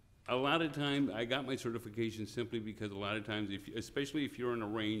 A lot of times, I got my certification simply because a lot of times, especially if you're in a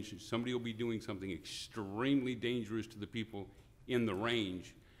range, somebody will be doing something extremely dangerous to the people in the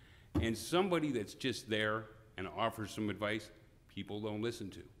range, and somebody that's just there and offers some advice, people don't listen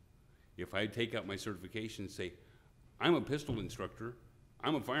to. If I take out my certification and say, I'm a pistol instructor,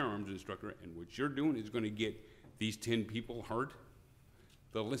 I'm a firearms instructor, and what you're doing is going to get these 10 people hurt,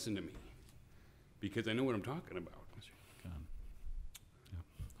 they'll listen to me because I know what I'm talking about.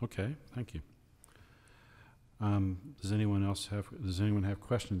 Okay, thank you. Does anyone have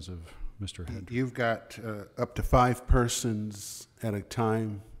questions of Mr. Hedrick? You've got up to 5 persons at a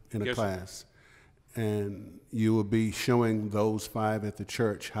time in a Yes, class, and you will be showing those 5 at the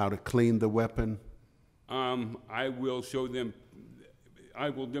church how to clean the weapon? I will show them, I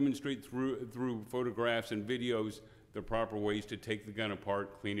will demonstrate through photographs and videos the proper ways to take the gun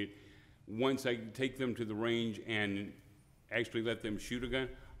apart, clean it. Once I take them to the range and actually let them shoot a gun,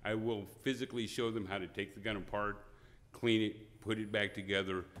 I will physically show them how to take the gun apart, clean it, put it back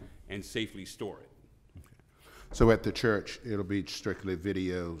together, and safely store it. So at the church, it'll be strictly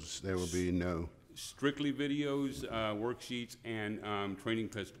videos, there will be no... Strictly videos, worksheets, and training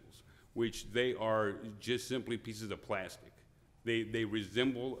pistols, which they are just simply pieces of plastic. They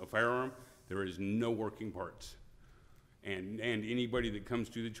resemble a firearm. There is no working parts. And anybody that comes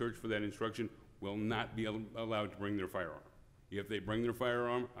to the church for that instruction will not be allowed to bring their firearm. If they bring their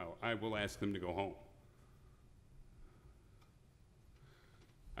firearm, I will ask them to go home.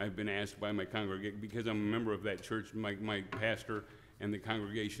 I've been asked by my congregation, because I'm a member of that church, my pastor and the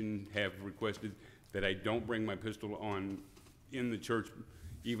congregation have requested that I don't bring my pistol in the church,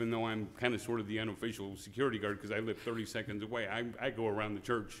 even though I'm kind of sort of the unofficial security guard because I live 30 seconds away. I go around the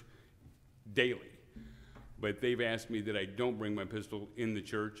church daily. But they've asked me that I don't bring my pistol in the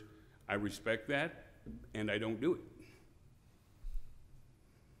church. I respect that, and I don't do it.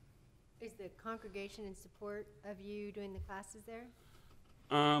 Is the congregation in support of you doing the classes there?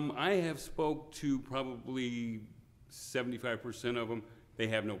 I have spoke to probably 75% of them. They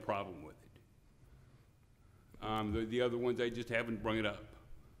have no problem with it. The other ones, I just haven't brought it up,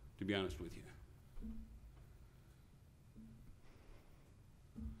 to be honest with you.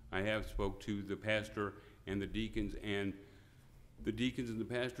 I have spoke to the pastor and the deacons, and the deacons and the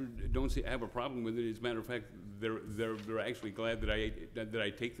pastor don't have a problem with it. As a matter of fact, they're actually glad that I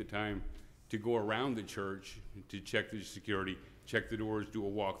take the time to go around the church to check the security, check the doors, do a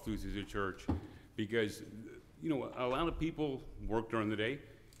walkthrough through the church, because you know a lot of people work during the day.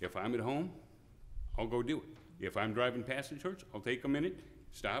 If I'm at home, I'll go do it. If I'm driving past the church, I'll take a minute,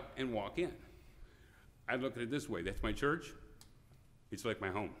 stop, and walk in. I look at it this way: that's my church. It's like my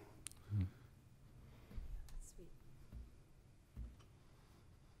home. Sweet.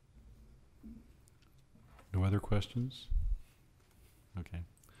 No other questions? Okay.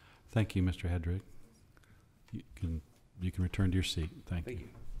 Thank you, Mr. Hedrick. You can return to your seat. Thank you.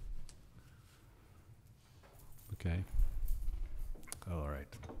 Okay. All right.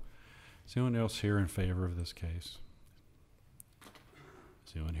 Is anyone else here in favor of this case?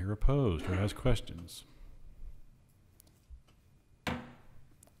 Is anyone here opposed or has questions?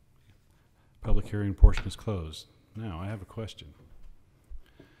 Public hearing portion is closed. Now, I have a question.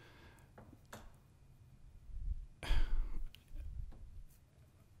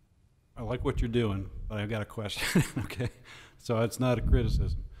 I like what you're doing, but I've got a question, okay? So it's not a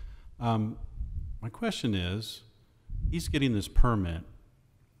criticism. My question is, he's getting this permit,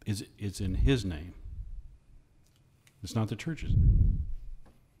 it's in his name. It's not the church's name,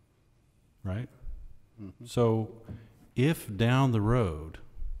 right? Mm-hmm. So if down the road,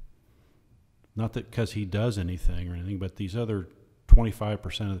 not that because he does anything or anything, but these other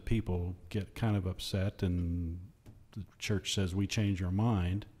 25% of the people get kind of upset and the church says, we change our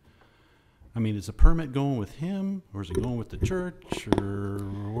mind. I mean, is the permit going with him, or is it going with the church, or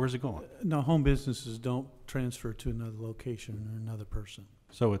where's it going? No, home businesses don't transfer to another location or another person.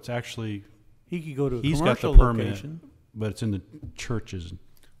 So it's actually, He could go to a he's got the commercial permit, location. but it's in the church's.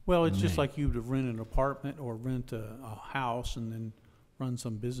 Well, it's just name. like you would rent an apartment or rent a house and then run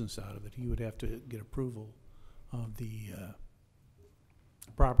some business out of it. He would have to get approval of the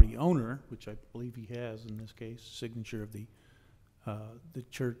property owner, which I believe he has in this case, signature of the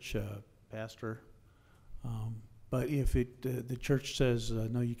church pastor. But if the church says,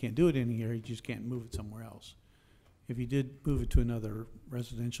 no, you can't do it in here, you just can't move it somewhere else. If he did move it to another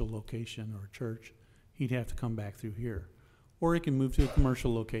residential location or church, he'd have to come back through here. Or he can move to a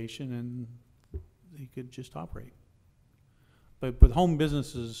commercial location and he could just operate. But with home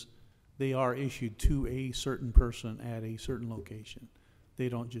businesses, they are issued to a certain person at a certain location. They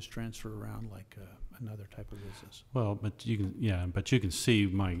don't just transfer around like another type of business. Well, but you can see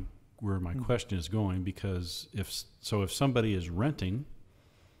where my question is going, because if somebody is renting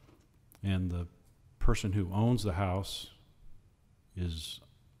and the person who owns the house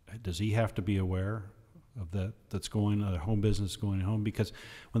does he have to be aware of that's going, a home business going home? Because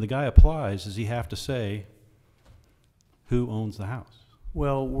when the guy applies, does he have to say who owns the house?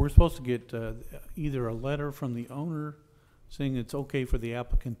 Well, we're supposed to get either a letter from the owner saying it's okay for the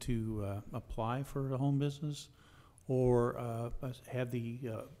applicant to apply for a home business, or have the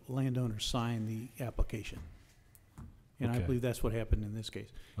landowner sign the application. And I Okay. believe that's what happened in this case.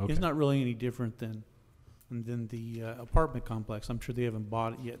 Okay. It's not really any different than the apartment complex. I'm sure they haven't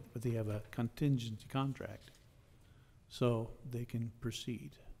bought it yet, but they have a contingency contract, so they can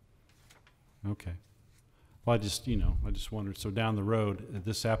proceed. Okay. Well, I just wondered, so down the road,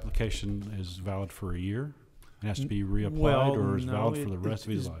 this application is valid for a year? It has to be reapplied, or is valid for the rest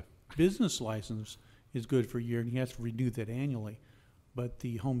of his life? Business license is good for a year, and he has to renew that annually. But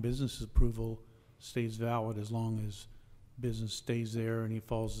the home business approval stays valid as long as business stays there and he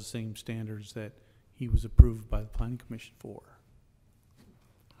follows the same standards that he was approved by the planning commission for.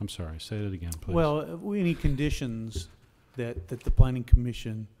 I'm sorry, say it again, please. Well, any conditions that the planning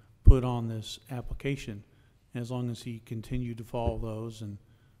commission put on this application, as long as he continued to follow those and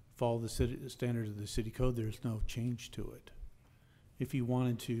follow the standards of the city code, there's no change to it. If he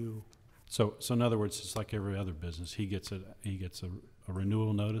wanted to. So in other words, it's like every other business. He gets a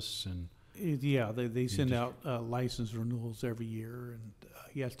renewal notice, and Yeah, they send out license renewals every year, and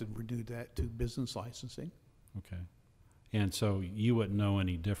he has to renew that to business licensing. okay. And so you wouldn't know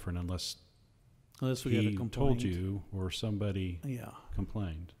any different unless we get a he complaint. told you or somebody Yeah,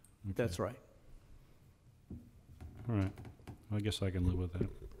 complained. Okay. that's right. All right. Well, I guess I can live with that.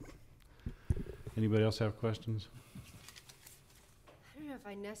 Anybody else have questions? I don't know if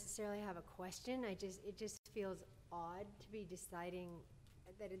I necessarily have a question. It just feels odd to be deciding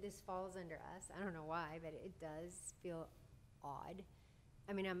that this falls under us. I don't know why, but it does feel odd.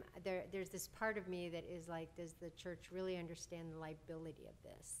 I mean, there's this part of me that is like, does the church really understand the liability of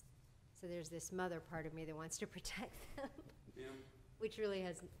this? So there's this mother part of me that wants to protect them, Yeah. which really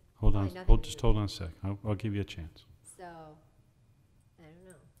has Hold really on, nothing to just do hold on a sec. I'll give you a chance. So, I don't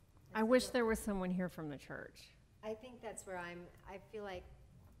know. I wish there was someone here from the church. I think that's where I feel like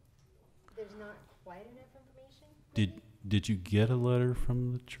there's not quite enough information. Did you get a letter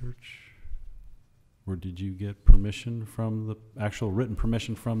from the church? Or did you get permission from the, actual written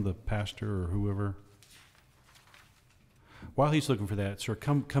permission from the pastor or whoever? While he's looking for that, sir,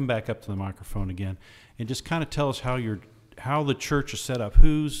 come back up to the microphone again and just kind of tell us how the church is set up.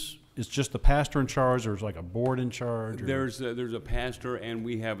 Is just the pastor in charge, or is like a board in charge? Or? There's a pastor, and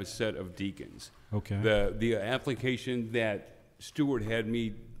we have a set of deacons. Okay. The application that Stuart had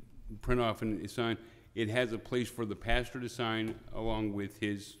me print off and sign, it has a place for the pastor to sign along with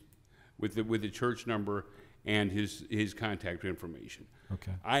the church number and his contact information.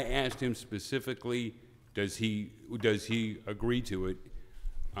 Okay. I asked him specifically, does he agree to it?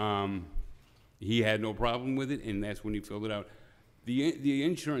 He had no problem with it, and that's when he filled it out. The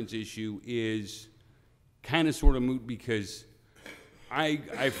insurance issue is kind of sort of moot because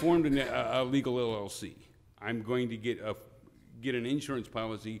I formed a legal LLC. I'm going to get an insurance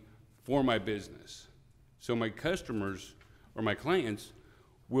policy for my business. So my customers or my clients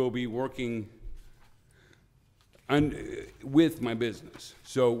will be working with my business.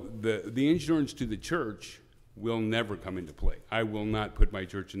 So the insurance to the church will never come into play. I will not put my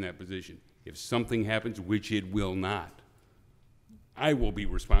church in that position. If something happens, which it will not, I will be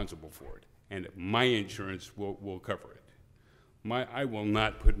responsible for it, and my insurance will cover it. I will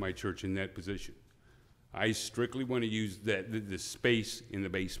not put my church in that position. I strictly want to use the space in the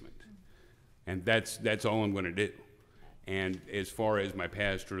basement, and that's all I'm going to do. And as far as my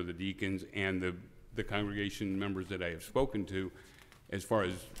pastor, the deacons, and the congregation members that I have spoken to, as far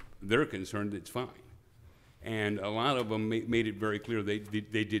as they're concerned, it's fine. And a lot of them made it very clear they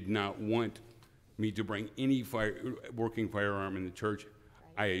did not want me to bring any working firearm in the church.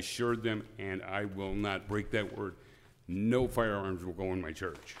 I assured them, and I will not break that word, no firearms will go in my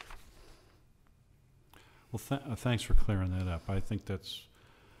church. Well, thanks for clearing that up. I think that's,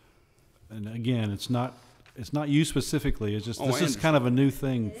 and again, it's not you specifically. It's just this is kind of a new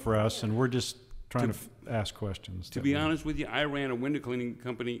thing for us, and we're just trying to ask questions. To be honest with you, I ran a window cleaning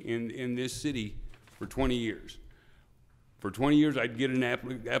company in this city for 20 years. For 20 years, I'd get an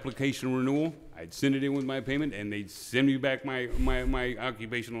application renewal, I'd send it in with my payment, and they'd send me back my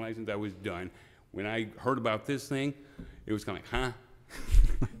occupational license. I was done. When I heard about this thing, it was kind of like,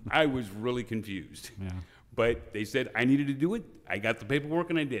 huh? I was really confused. Yeah. But they said I needed to do it. I got the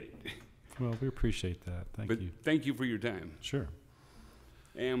paperwork, and I did it. Well, we appreciate that. Thank you. Thank you for your time. Sure.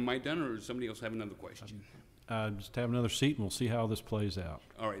 Am I done, or does somebody else have another question? Just have another seat, and we'll see how this plays out.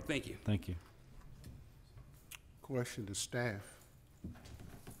 All right, thank you. Thank you. Question to staff.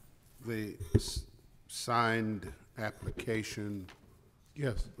 The signed application.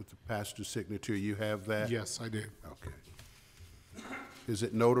 Yes. With the pastor's signature, you have that? Yes, I do. Okay. Is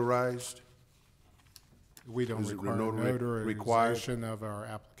it notarized? We don't Is it require required? notarization of our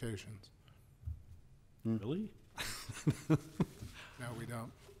applications. Really? No, we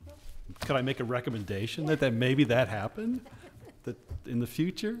don't. Could I make a recommendation that maybe that happened? That in the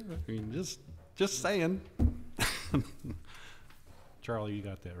future? I mean, just saying. Charlie, you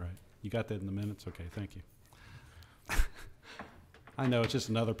got that right. You got that in the minutes? Okay, thank you. I know, it's just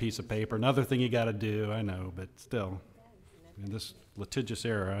another piece of paper, another thing you got to do, I know, but still, in this litigious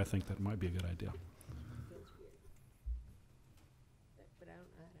era, I think that might be a good idea.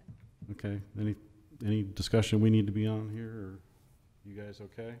 Okay, any discussion we need to be on here, or you guys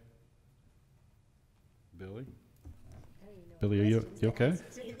okay? Billy? Billy, are you okay?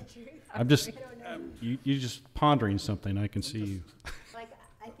 I'm just, you're just pondering something, I can see you. Like,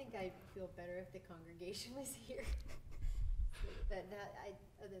 I think I'd feel better if the congregation was here. Other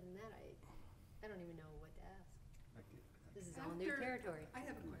than that, I don't even know what to ask. This is all new territory. I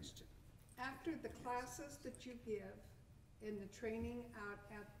have a question. After the classes that you give in the training out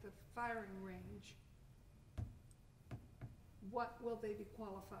at the firing range, what will they be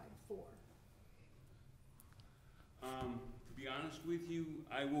qualified for? To be honest with you,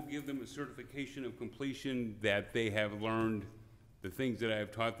 I will give them a certification of completion that they have learned the things that I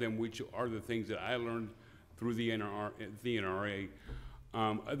have taught them, which are the things that I learned through the NRA.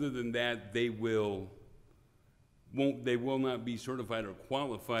 Other than that, they will not be certified or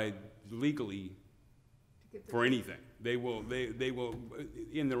qualified legally for anything. They will,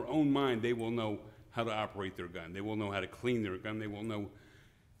 in their own mind, they will know how to operate their gun. They will know how to clean their gun. They will know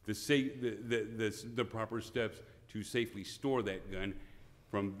the proper steps to safely store that gun.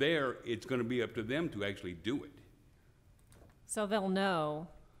 From there, it's going to be up to them to actually do it. So they'll know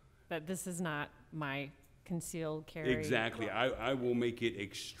that this is not my concealed carry. Exactly. I will make it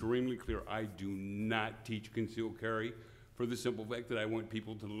extremely clear. I do not teach concealed carry for the simple fact that I want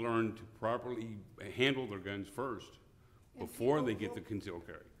people to learn to properly handle their guns first And before people they get will- the concealed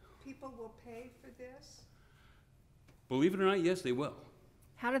carry. People will pay for this? Believe it or not, yes, they will.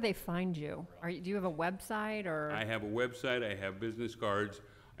 How do they find you? Do you have a website or? I have a website, I have business cards,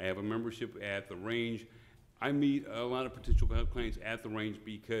 I have a membership at the range. I meet a lot of potential clients at the range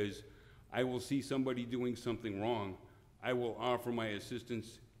because I will see somebody doing something wrong. I will offer my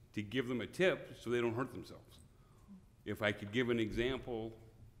assistance to give them a tip so they don't hurt themselves. If I could give an example,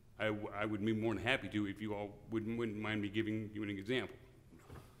 I would be more than happy to if you all wouldn't mind me giving you an example.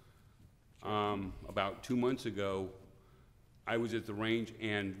 About 2 months ago, I was at the range,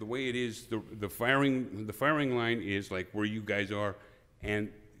 and the way it is, the firing line is like where you guys are,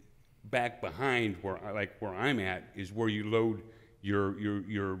 and back behind where I'm at is where you load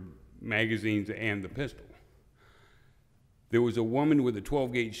your magazines and the pistol. There was a woman with a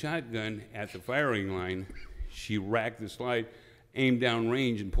 12-gauge shotgun at the firing line. She racked the slide, aimed down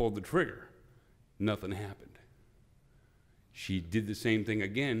range, and pulled the trigger. Nothing happened. She did the same thing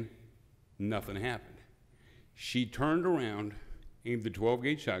again. Nothing happened. She turned around, aimed the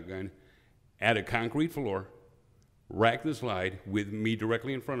 12-gauge shotgun at a concrete floor, racked the slide with me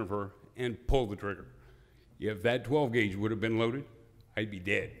directly in front of her, and pulled the trigger. If that 12-gauge would have been loaded, I'd be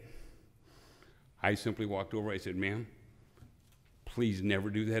dead. I simply walked over. I said, "Ma'am, please never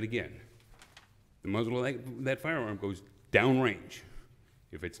do that again. The muzzle of that firearm goes downrange.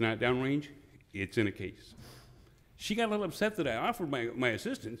 If it's not downrange, it's in a case." She got a little upset that I offered my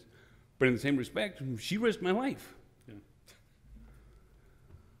assistance, but in the same respect, she risked my life. Yeah.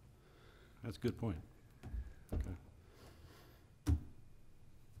 That's a good point. Okay.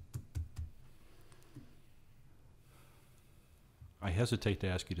 I hesitate to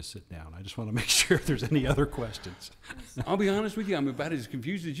ask you to sit down. I just want to make sure if there's any other questions. I'll be honest with you, I'm about as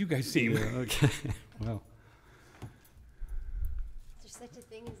confused as you guys seem. Yeah, okay, well, Is there such a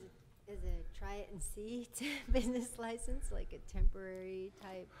thing as a try it and see business license, like a temporary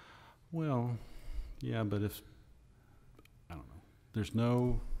type? well, yeah, but if, I don't know, there's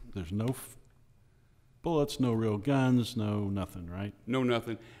no bullets, no real guns, no nothing, right? No,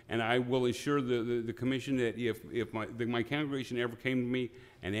 nothing. And I will assure the commission that if my congregation ever came to me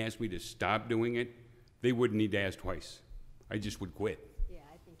and asked me to stop doing it, they wouldn't need to ask twice. I just would quit. Yeah,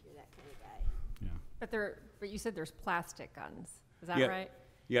 I think you're that kind of guy. Yeah. But you said there's plastic guns. Is that Yeah. right?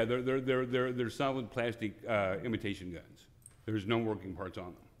 Yeah, they're solid plastic imitation guns. There's no working parts on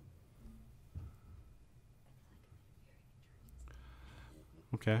them.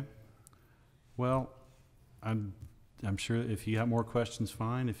 Okay. Well, I'm sure if you have more questions,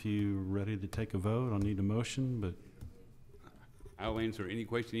 fine. If you're ready to take a vote, I'll need a motion, but, I'll answer any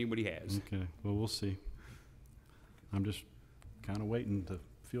question anybody has. okay, well, we'll see. I'm just kind of waiting to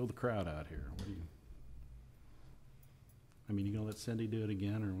feel the crowd out here. What do you, I mean, you gonna let Cindy do it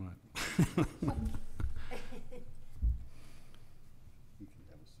again, or what?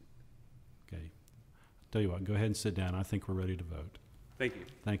 Okay. Tell you what, go ahead and sit down. I think we're ready to vote. Thank you.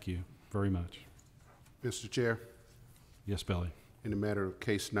 Thank you very much. Mr. Chair, Yes, Billy? in the matter of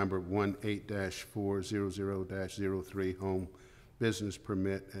case number 18-400-03, home business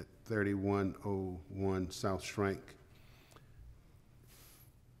permit at 3101 South Schrank,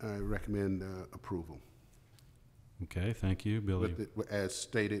 I recommend approval, Okay, thank you, Billy, as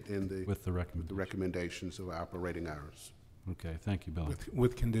stated in the with the recommendation. recommendations of operating hours, Okay, thank you, Billy.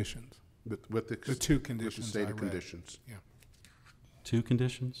 With conditions. with the The two with the conditions I stated read. conditions. Yeah. 2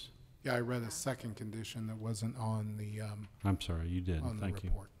 conditions? Yeah, I read a second condition that wasn't on the, I'm sorry, you did. on the Thank you.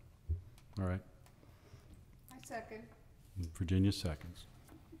 report. All right. I second. Virginia seconds.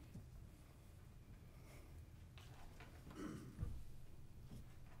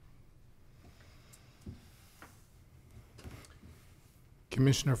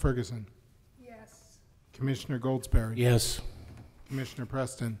 Commissioner Ferguson, Yes. Commissioner Goldsberry. Yes. Commissioner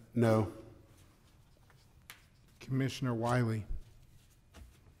Preston, No. Commissioner Wiley,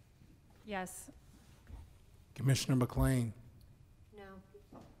 Yes. Commissioner McLean, No.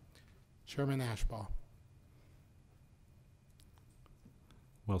 Chairman Ashbaugh.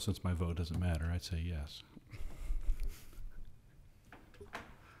 Well, since my vote doesn't matter, I'd say yes.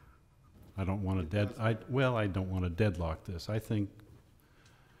 I don't want to I don't want to deadlock this. I think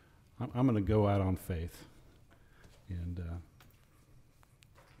I'm going to go out on faith and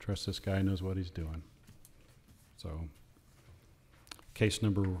trust this guy knows what he's doing. So, case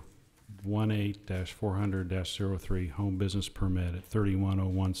number 18-400-03, home business permit at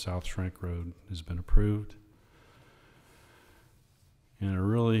 3101 South Schrank Road has been approved. And I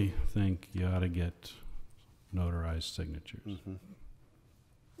really think you ought to get notarized signatures. Mhm.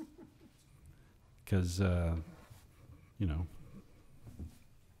 Because, you know,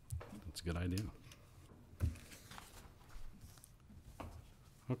 that's a good idea.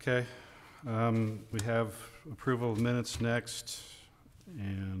 Okay, we have approval of minutes next,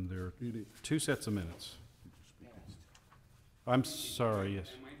 and there are two sets of minutes. I'm sorry, yes.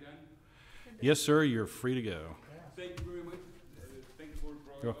 Am I done? Yes, sir, you're free to go. Thank you very much. Thank you for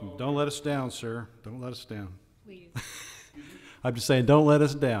You're welcome. Don't let us down, sir. Don't let us down. Please. I'm just saying, don't let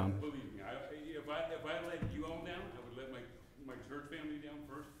us down. Believe me, if I let you all down, I would let my church family down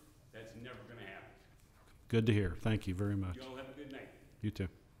first. That's never gonna happen. Good to hear. Thank you very much. You all have a good night. You too.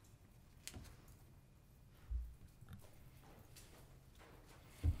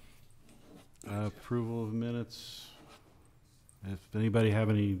 Approval of minutes. If anybody have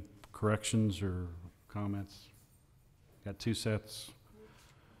any corrections or comments? Got two sets.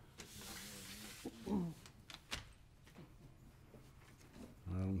 I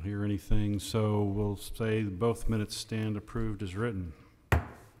don't hear anything, so we'll say both minutes stand approved as written.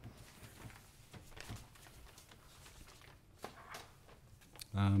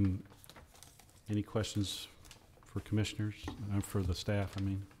 Any questions for commissioners, for the staff, I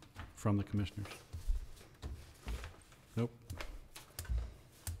mean, from the commissioners? Nope.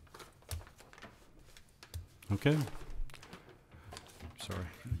 Okay. Sorry,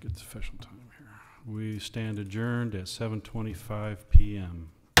 gotta get the official time here. We stand adjourned at 7:25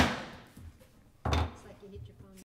 PM. Looks like you hit your